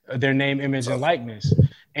their name, image, and likeness.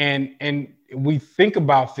 And we think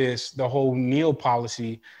about the whole NEO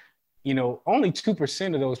policy, only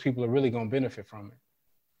 2% of those people are really going to benefit from it.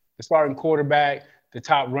 The starting quarterback, the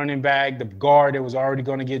top running back, the guard that was already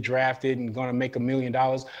going to get drafted and going to make $1 million.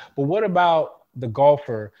 But what about the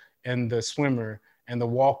golfer and the swimmer and the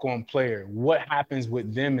walk-on player? What happens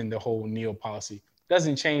with them in the whole NEO policy?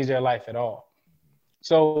 Doesn't change their life at all.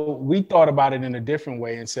 So we thought about it in a different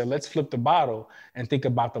way and said, let's flip the bottle and think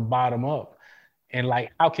about the bottom up. And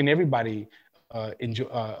like, how can everybody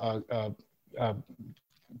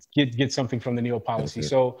get something from the NEO policy?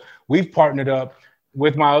 So we've partnered up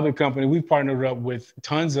with my other company. We've partnered up with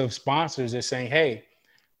tons of sponsors that saying, hey,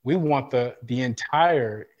 we want the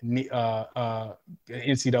entire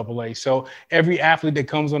NCAA. So every athlete that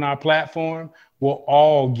comes on our platform will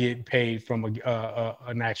all get paid from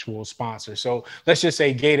an actual sponsor. So let's just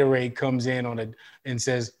say Gatorade comes in and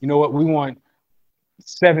says, you know what, we want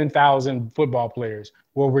 7,000 football players.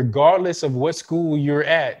 Well, regardless of what school you're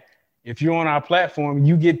at, if you're on our platform,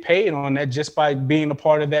 you get paid on that just by being a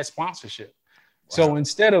part of that sponsorship. Wow. So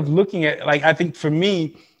instead of looking at, like, I think for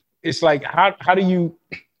me, it's like, how do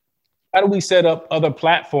we set up other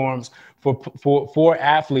platforms for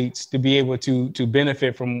athletes to be able to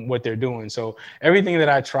benefit from what they're doing? So everything that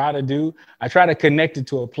I try to do, I try to connect it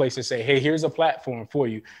to a place to say, hey, here's a platform for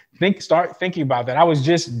you. Start thinking about that. I was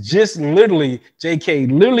just literally,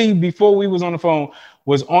 JK, literally before we was on the phone,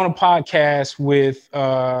 was on a podcast with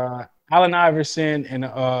Allen Iverson and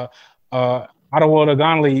Adewale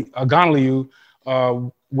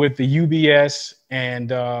Aganliu. with the UBS and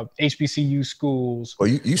HBCU schools. Well,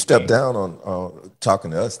 you stepped down on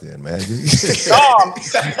talking to us then, man. He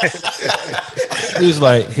was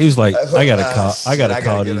like, I gotta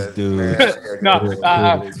call these dudes. No,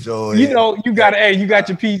 you know, you got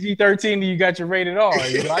your PG-13 and you got your rated R.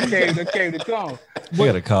 You know, I came to come. I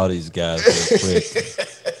gotta call these guys real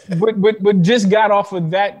quick. But just got off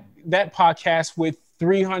of that podcast with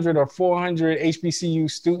 300 or 400 HBCU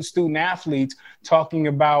student athletes talking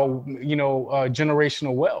about, you know,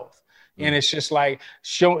 generational wealth. And it's just like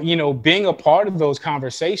being a part of those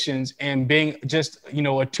conversations and being just, you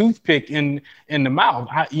know, a toothpick in the mouth.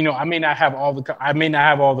 I may not have all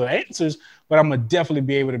the answers, but I'm gonna definitely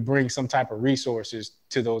be able to bring some type of resources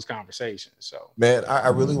to those conversations. So, man, I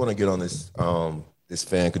really want to get on this this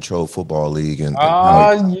fan controlled football league and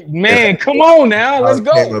man, come on now, let's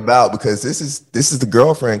go. Came about because this is the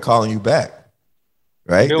girlfriend calling you back,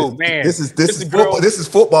 right? Dude, this is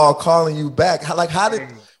football calling you back.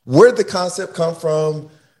 Where did the concept come from?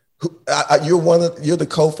 You're the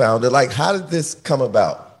co-founder. Like, how did this come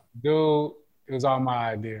about? Dude, it was all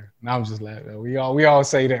my idea. And I'm just laughing. We all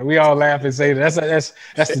say that. We all laugh and say that.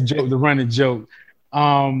 That's the joke, the running joke.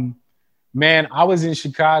 Man, I was in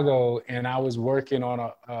Chicago and I was working on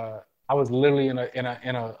I was literally in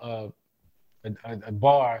a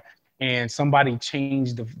bar, and somebody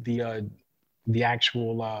changed the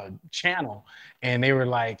actual channel, and they were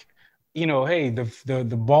like, you know, hey,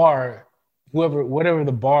 the bar, whatever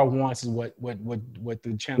the bar wants is what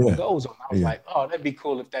the channel goes on. I was like, oh, that'd be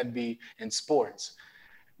cool if that'd be in sports.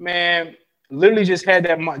 Man, literally just had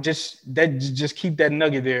just keep that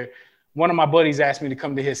nugget there. One of my buddies asked me to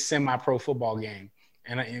come to his semi-pro football game,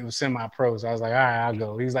 and it was semi-pro. So I was like, all right, I'll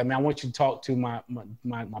go. He was like, man, I want you to talk to my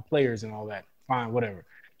players and all that. Fine, whatever.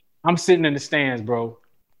 I'm sitting in the stands, bro,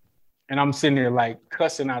 and I'm sitting there like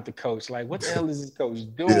cussing out the coach. Like, what the hell is this coach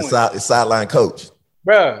doing? The sideline coach.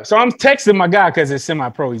 Bruh. So I'm texting my guy because it's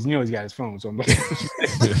semi-pro. He's he's got his phone. So I'm like, the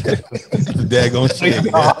daggone shit.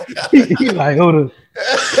 He like, hold on.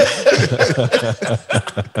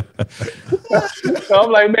 So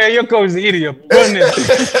I'm like, man, your coach is an idiot. Run this.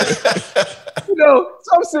 You know,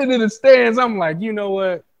 so I'm sitting in the stands. I'm like, you know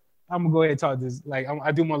what? I'm gonna go ahead and talk this. Like,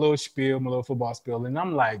 I do my little spiel, my little football spiel, and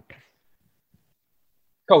I'm like,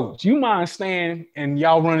 Coach, you mind staying and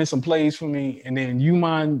y'all running some plays for me, and then you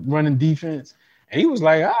mind running defense? And he was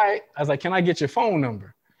like, all right. I was like, can I get your phone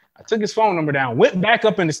number? I took his phone number down, went back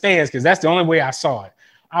up in the stands because that's the only way I saw it.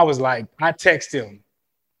 I was like, I text him,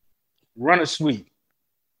 run a sweep.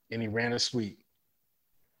 And he ran a sweep.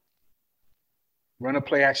 Run a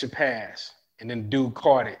play action pass. And then the dude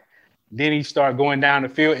caught it. Then he started going down the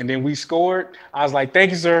field, and then we scored. I was like,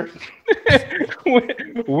 thank you, sir.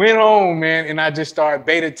 Went home, man, and I just started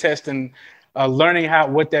beta testing, learning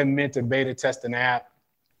what that meant to beta test an app.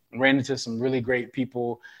 Ran into some really great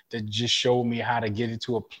people that just showed me how to get it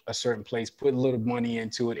to a certain place, put a little money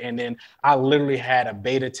into it. And then I literally had a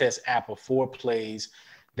beta test app of 4 plays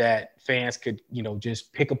that fans could, you know,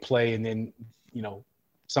 just pick a play and then, you know,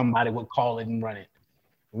 somebody would call it and run it.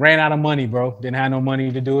 Ran out of money, bro. Didn't have no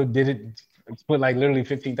money to do it. Did it, put like literally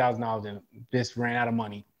 $15,000 in it. Just ran out of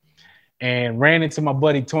money. And ran into my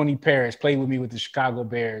buddy, Tony Parrish, played with me with the Chicago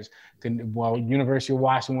Bears. University of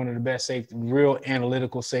Washington, one of the best safety, real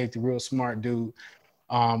analytical safety, real smart dude.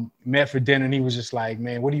 Met for dinner, and he was just like,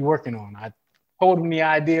 man, what are you working on? I told him the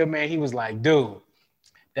idea, man. He was like, dude,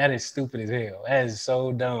 that is stupid as hell. That is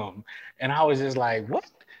so dumb. And I was just like, what?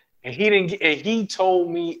 And he told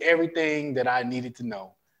me everything that I needed to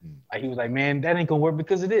know. Like, he was like, man, that ain't gonna work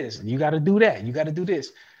because of this. You got to do that. You got to do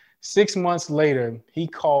this. 6 months later, he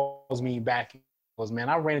calls me back and goes, man,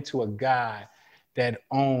 I ran into a guy that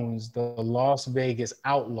owns the Las Vegas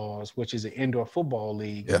Outlaws, which is an indoor football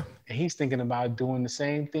league. Yeah. And he's thinking about doing the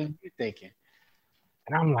same thing you're thinking.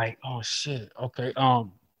 And I'm like, oh shit. Okay.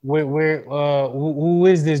 Who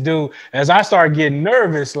is this dude? As I started getting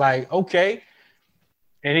nervous, like, okay.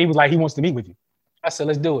 And he was like, he wants to meet with you. I said,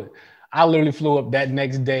 let's do it. I literally flew up that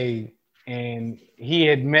next day, and he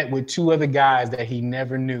had met with 2 other guys that he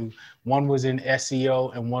never knew. One was in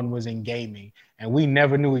SEO and one was in gaming. And we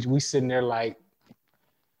never knew each. We sitting there like,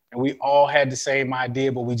 and we all had the same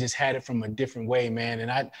idea, but we just had it from a different way, man.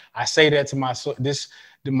 And I say that to my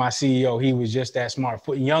CEO. He was just that smart.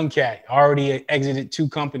 Young cat, already exited 2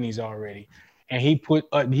 companies already, and he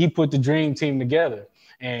put the dream team together.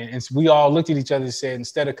 And we all looked at each other and said,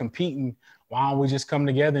 instead of competing, why don't we just come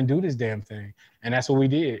together and do this damn thing? And that's what we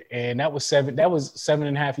did. And that was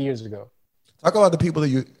 7.5 years ago. Talk about the people that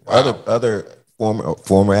you other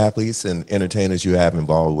former athletes and entertainers you have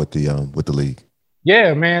involved with the league.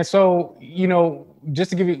 Yeah, man. So, you know,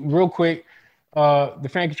 just to give you real quick, The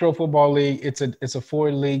Fan Control Football League. It's a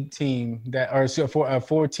 4-league team for a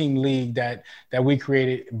 4-team league that we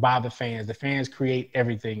created by the fans. The fans create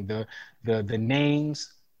everything. The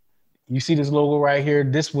names. You see this logo right here.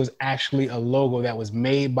 This was actually a logo that was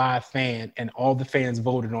made by a fan, and all the fans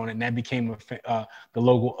voted on it, and that became the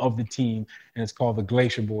logo of the team, and it's called the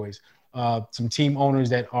Glacier Boys. Some team owners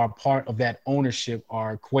that are part of that ownership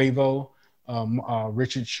are Quavo,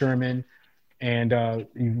 Richard Sherman, and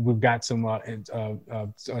we've got some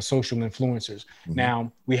social influencers. Mm-hmm.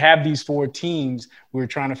 Now we have these 4 teams. We're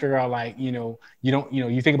trying to figure out, like, you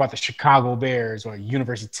think about the Chicago Bears or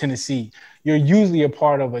University of Tennessee. You're usually a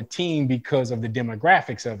part of a team because of the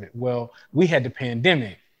demographics of it. Well, we had the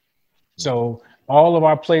pandemic, so all of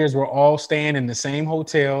our players were all staying in the same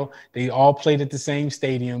hotel. They all played at the same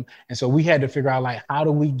stadium, and so we had to figure out, like, how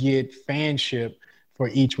do we get fanship for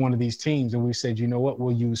each one of these teams? And we said, you know what,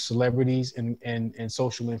 we'll use celebrities and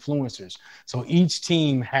social influencers. So each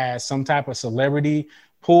team has some type of celebrity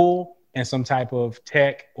pool and some type of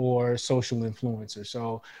tech or social influencer.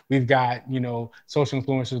 So we've got, social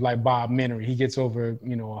influencers like Bob Menery. He gets over,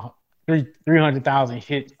 300,000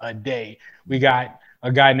 hits a day. We got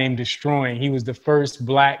a guy named Destroying. He was the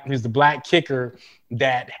black kicker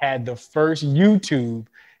that had the first YouTube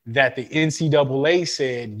that the NCAA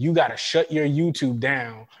said, you got to shut your YouTube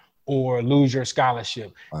down or lose your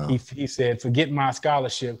scholarship. Wow. He said, forget my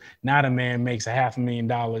scholarship. Now the man makes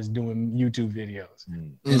 $500,000 doing YouTube videos.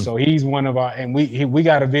 Mm-hmm. And so he's one of our, and we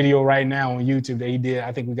got a video right now on YouTube that he did.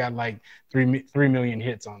 I think we got like 3 million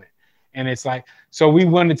hits on it. And it's like, so we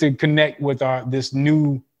wanted to connect with this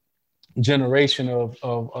new generation of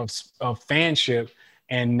fanship.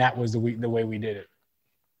 And that was the way we did it.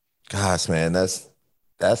 Gosh, man, that's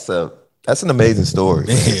an amazing story.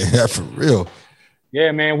 Man, for real.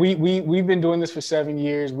 Yeah, man. We've been doing this for 7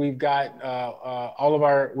 years. We've got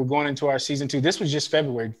we're going into our season 2. This was just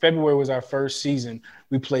February. February was our first season.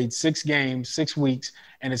 We played 6 games, 6 weeks,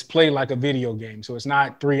 and it's played like a video game. So it's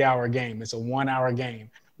not 3-hour game. It's a 1-hour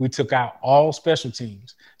game. We took out all special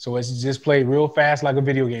teams. So it's just played real fast like a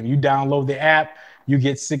video game. You download the app, you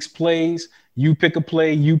get 6 plays. You pick a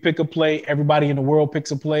play, everybody in the world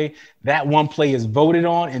picks a play. That one play is voted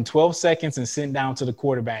on in 12 seconds and sent down to the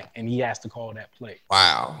quarterback, and he has to call that play.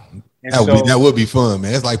 Wow. That would be fun,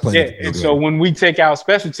 man. It's like playing. Yeah, and so when we take out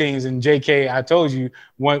special teams, and JK, I told you,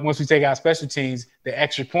 once we take out special teams, the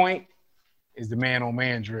extra point is the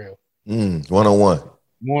man-on-man drill. One-on-one.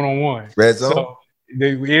 One-on-one. Red zone? So,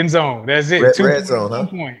 the end zone. That's it. Red zone, huh?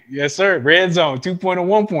 Point. Yes, sir. Red zone. 2 point and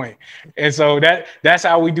 1 point. And so that's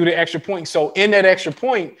how we do the extra point. So in that extra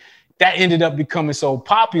point, that ended up becoming so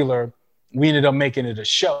popular, we ended up making it a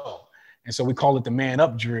show. And so we call it the Man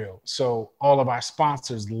Up Drill. So all of our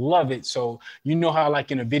sponsors love it. So you know how,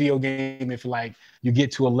 like, in a video game, if like you get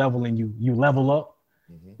to a level and you level up,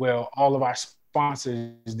 well, all of our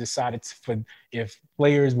sponsors decided if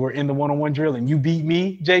players were in the one-on-one drill and you beat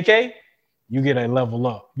me, JK, you get a level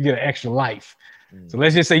up. You get an extra life. So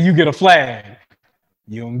let's just say you get a flag.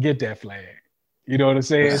 You don't get that flag. You know what I'm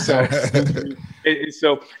saying?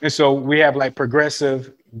 So we have like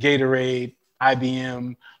Progressive, Gatorade,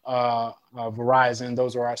 IBM, Verizon.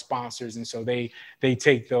 Those are our sponsors, and so they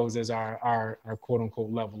take those as our quote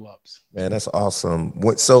unquote level ups. Man, that's awesome.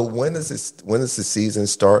 So when does the season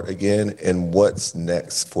start again, and what's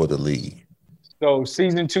next for the league? So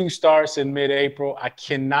season 2 starts in mid-April. I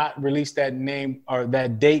cannot release that name or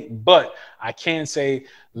that date, but I can say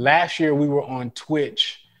last year we were on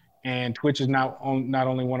Twitch, and Twitch is not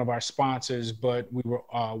only one of our sponsors, but we were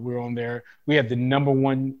on there. We have the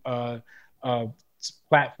 #1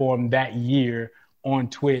 platform that year on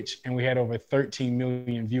Twitch, and we had over 13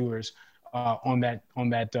 million viewers on that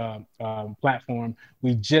platform.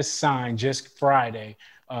 We just signed just Friday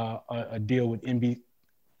a deal with NBC.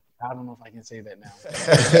 I don't know if I can say that now.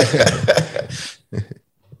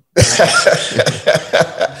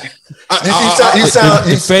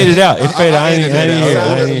 You faded out. It faded. I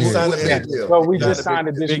didn't hear. Well, we just signed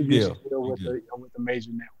a distribution deal with a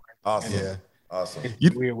major network. Awesome. Yeah. Awesome.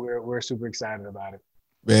 We're super excited about it.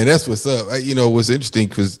 Man, that's what's up. What's interesting,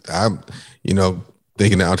 because I'm,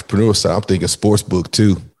 thinking the entrepreneur side, I'm thinking sports book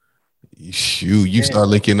too. Shoot, you start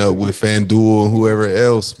linking up with FanDuel and whoever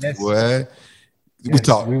else, boy. We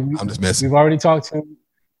talk. I'm just messing. We've already talked to him.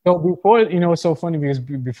 So before, it's so funny because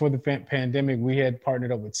before the pandemic, we had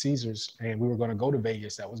partnered up with Caesars, and we were going to go to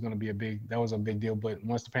Vegas. That was a big deal. But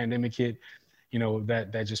once the pandemic hit,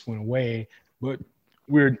 that just went away. But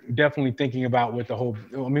we're definitely thinking about with the whole.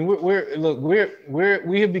 I mean,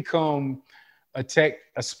 we have become a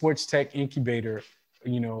sports tech incubator.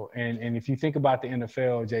 And if you think about the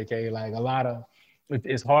NFL, JK, like a lot of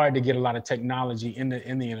it's hard to get a lot of technology in the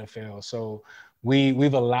NFL. So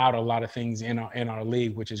we've allowed a lot of things in our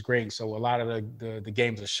league, which is great. So a lot of the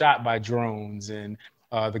games are shot by drones, and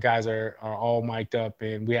the guys are all mic'd up,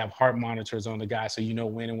 and we have heart monitors on the guys, so you know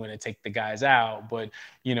when and when to take the guys out. But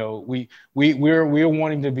you know, we're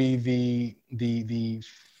wanting to be the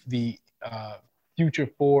future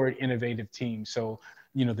forward innovative team. So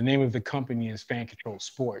you know, the name of the company is Fan Controlled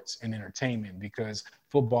Sports and Entertainment, because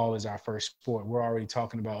football is our first sport. We're already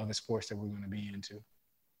talking about other sports that we're going to be into.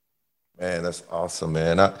 Man, that's awesome,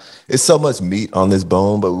 man. It's so much meat on this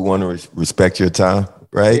bone, but we want to respect your time,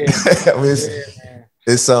 right? Yeah. I mean,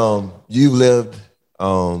 it's you lived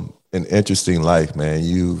an interesting life, man.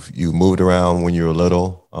 You moved around when you were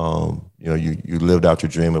little. You know, you lived out your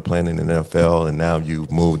dream of playing in the NFL, and now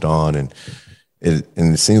you've moved on, and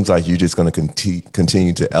it seems like you're just going to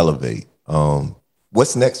continue to elevate.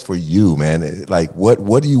 What's next for you, man? Like,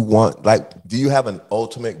 what do you want? Like, do you have an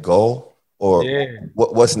ultimate goal, or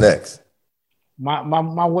what's next? My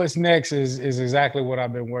what's next is exactly what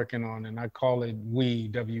I've been working on, and I call it WE,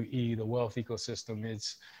 the wealth ecosystem.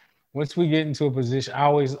 It's once we get into a position, I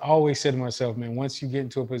always say to myself, man, once you get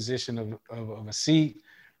into a position of a seat,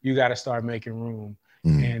 you got to start making room.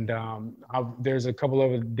 And there's a couple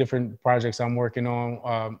of different projects I'm working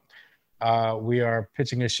on. We are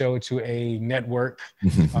pitching a show to a network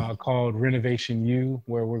called Renovation U,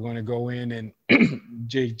 where we're going to go in and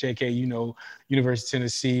JK, you know, University of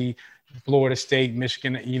Tennessee, Florida State,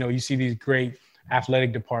 Michigan, you know, you see these great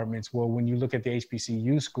athletic departments. Well, when you look at the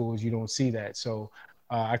HBCU schools, you don't see that. So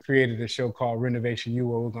I created a show called Renovation U,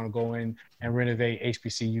 where we're going to go in and renovate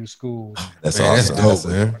HBCU schools. That's awesome. That's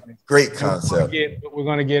dope, man. Great concept. We're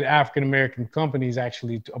going to get African-American companies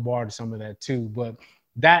actually a part of some of that too. But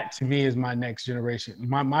that to me is my next generation.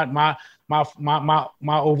 My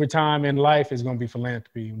overtime in life is going to be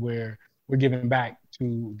philanthropy, where we're giving back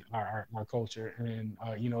to our culture. And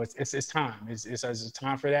you know, it's time. It's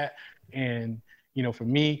time for that. And you know, for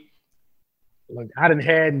me, look, I done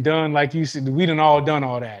had and done, like you said, we done all done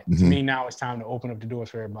all that. To me, now it's time to open up the doors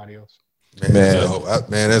for everybody else.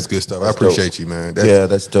 Man, that's good stuff. I appreciate you, man.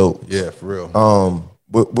 That's dope. Yeah, for real.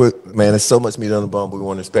 Man, there's so much meat on the bone, but we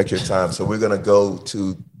want to respect your time. So we're gonna go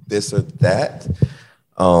to this or that.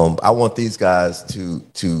 I want these guys to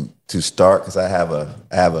start, because I have a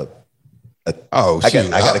I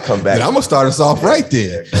got to come back. I'm gonna start us off right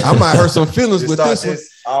there. I might hurt some feelings with this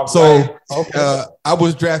one. So I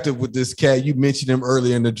was drafted with this cat. You mentioned him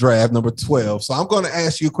earlier in the draft, number 12. So I'm going to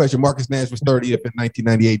ask you a question. Marcus Nash was 30th in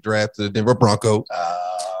 1998 draft to the Denver Broncos.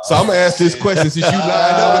 So I'm gonna ask this question since you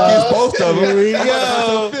lined up against both of them. Here we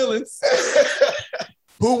go. Feelings.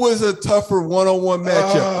 Who was a tougher one-on-one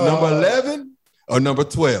matchup, number 11 or number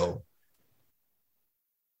 12?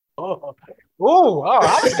 No,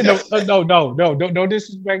 don't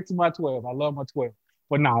disrespect to my 12. I love my 12.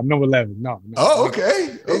 But nah, number 11. No. Oh,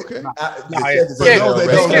 okay. For those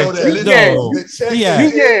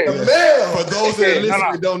that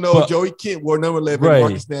listen don't know, Joey Kent wore number 11. Right,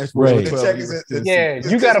 Marcus Nash wore number 12.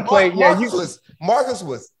 You got to play. Marcus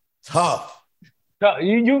was tough.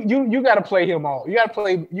 You got to play him off. You got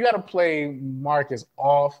to play Marcus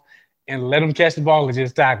off and let him catch the ball and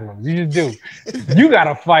just tackle him. You just do. You got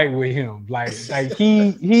to fight with him. Like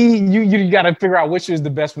you got to figure out which is the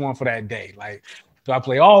best one for that day. Like, do I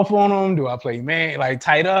play off on him? Do I play man, like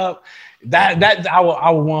tight up? That I will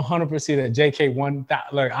 100% that JK won.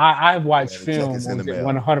 Look, I've watched film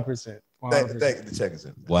 100%. Thank you. The check is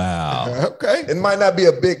in. Wow. Okay. It might not be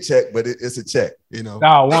a big check, but it's a check. You know.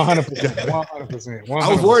 No, 100%. 100%.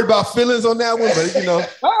 I was worried about feelings on that one, but you know,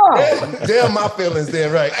 damn my feelings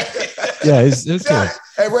then, right? Yeah, it's good.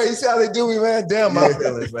 Hey Ray, you see how they do me, man? Damn my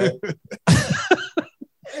feelings, man.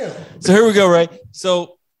 So here we go, Ray.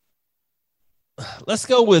 So let's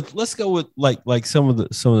go with like some of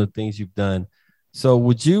the things you've done. So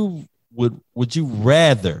would you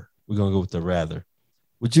rather, we're gonna go with the rather.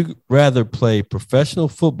 Would you rather play professional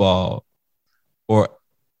football or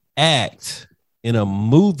act in a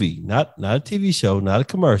movie, not a TV show, not a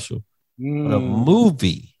commercial, but a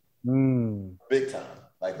movie? Big time.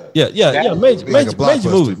 Like a major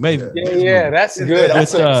movie, maybe. Yeah, that's good.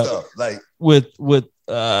 That's stuff. Like with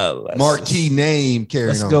marquee name carrying.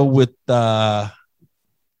 Let's go with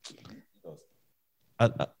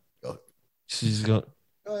she's going.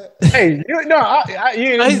 Hey,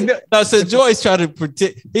 so Joy's trying to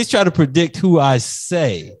predict. He's trying to predict who I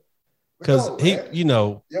say, because I'm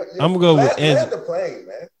gonna go with Andrew.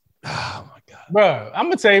 Man. Oh my god, bro! I'm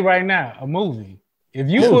gonna tell you right now, a movie. If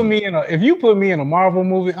you put me in a Marvel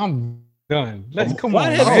movie, I'm done. Come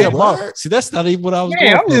on. See, that's not even what I was.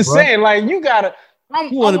 Man, I'm just saying, like you gotta.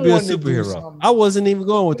 You want to be a superhero. I wasn't even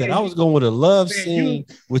going with that. I was going with a love scene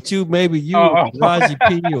with you, maybe you, Raji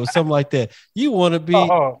P, or something like that. You want to be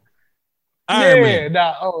Iron Man.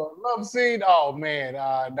 Love scene. Oh man,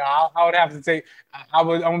 I would have to take. I'm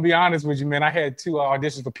gonna be honest with you, man. I had 2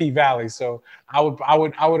 auditions for P Valley, so I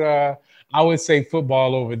would say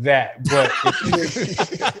football over that. But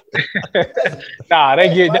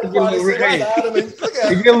they get a little real.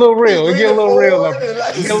 It get a little real. It get a little real.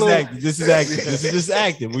 This is just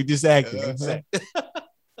acting. We just acting.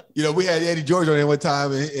 You know, we had Eddie George on there one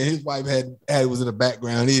time, and his wife was in the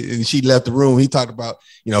background, and she left the room. He talked about,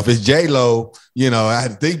 you know, if it's J-Lo, you know, I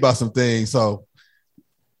had to think about some things. So,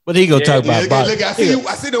 but he gonna talk about Bobby. Look, I see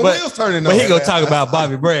the wheels turning. But he gonna talk about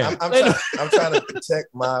Bobby Brown. I'm trying to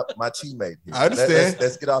protect my teammate here. I understand.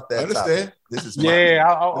 Let's get off that topic. This is I'm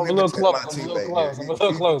a little close. I'm a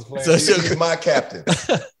little close. He's my captain.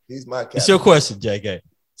 He's my captain. It's your question, JK.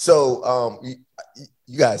 So,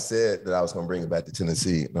 you guys said that I was going to bring it back to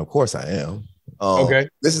Tennessee, and of course I am. Okay.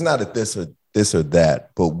 This is not a this or that,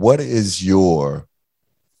 but what is your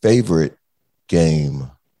favorite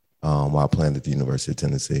game while playing at the University of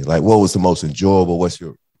Tennessee? Like, what was the most enjoyable? What's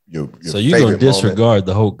your so you're going to disregard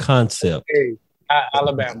the whole concept? Hey,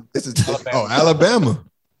 Alabama. This is Alabama.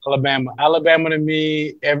 Alabama to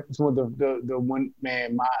me, the one,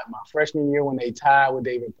 man, my freshman year when they tied with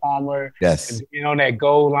David Palmer. Yes. And on that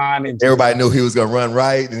goal line. And everybody knew he was going to run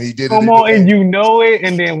right, and he did it. Come on, and you know it.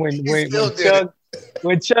 And then when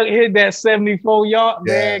Chuck hit that 74-yard,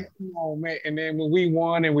 man, come on, man. And then when we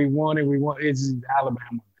won, it's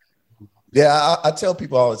Alabama. Yeah, I tell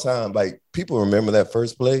people all the time, like, people remember that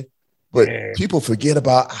first play. But people forget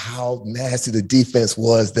about how nasty the defense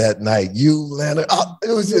was that night. You, Leonard,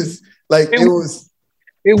 it was just like it was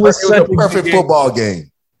a perfect football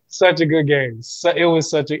game. Such a good game. So it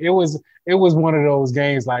was one of those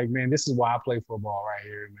games. Like, man, this is why I play football right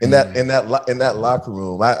here. Man. In that locker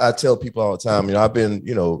room, I tell people all the time. You know, I've been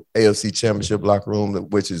AFC Championship locker room,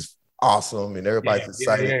 which is awesome, and everybody's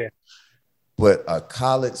excited. Yeah. But a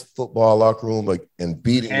college football locker room, like, and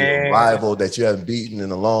beating your rival that you haven't beaten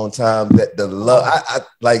in a long time, that the love, I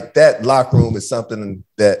like that locker room is something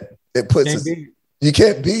that it puts us. You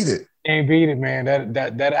can't beat it. Can't beat it, man.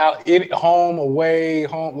 That out it home, away,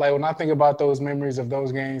 home. Like, when I think about those memories of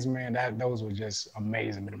those games, man, those were just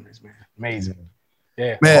amazing memories, man. Amazing.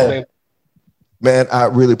 Yeah, man. I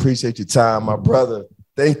really appreciate your time, my brother.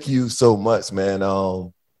 Thank you so much, man.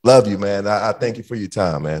 Love you, man. I thank you for your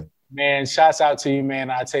time, man. Man, shouts out to you, man.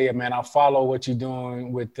 I tell you, man, I follow what you're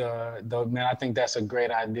doing with the man. I think that's a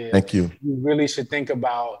great idea. Thank you. You really should think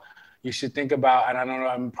about, and I don't know,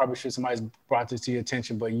 I'm probably sure somebody's brought this to your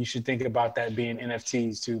attention, but you should think about that being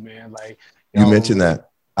NFTs too, man. Like, you mentioned that.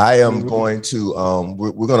 I am going to,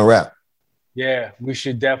 we're going to wrap. Yeah, we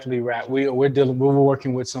should definitely wrap. We're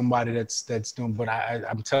working with somebody that's doing, but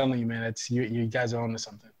I'm telling you, man, you guys are on to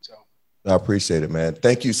something. So. I appreciate it, man.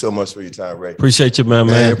 Thank you so much for your time, Ray. Appreciate you,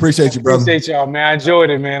 man. Appreciate you, brother. Appreciate y'all, man. I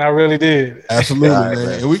enjoyed it, man. I really did. Absolutely, right,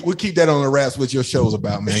 man. And we keep that on the wraps with your shows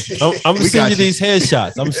about, man. I'm going to send you these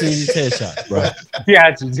headshots. bro.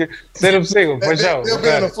 Yeah, send them single, for sure. They'll be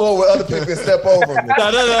on the floor where other people can step over. No.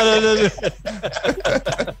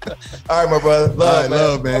 All right, my brother. Love,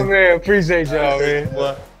 man. Oh, man. Appreciate y'all,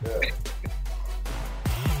 man.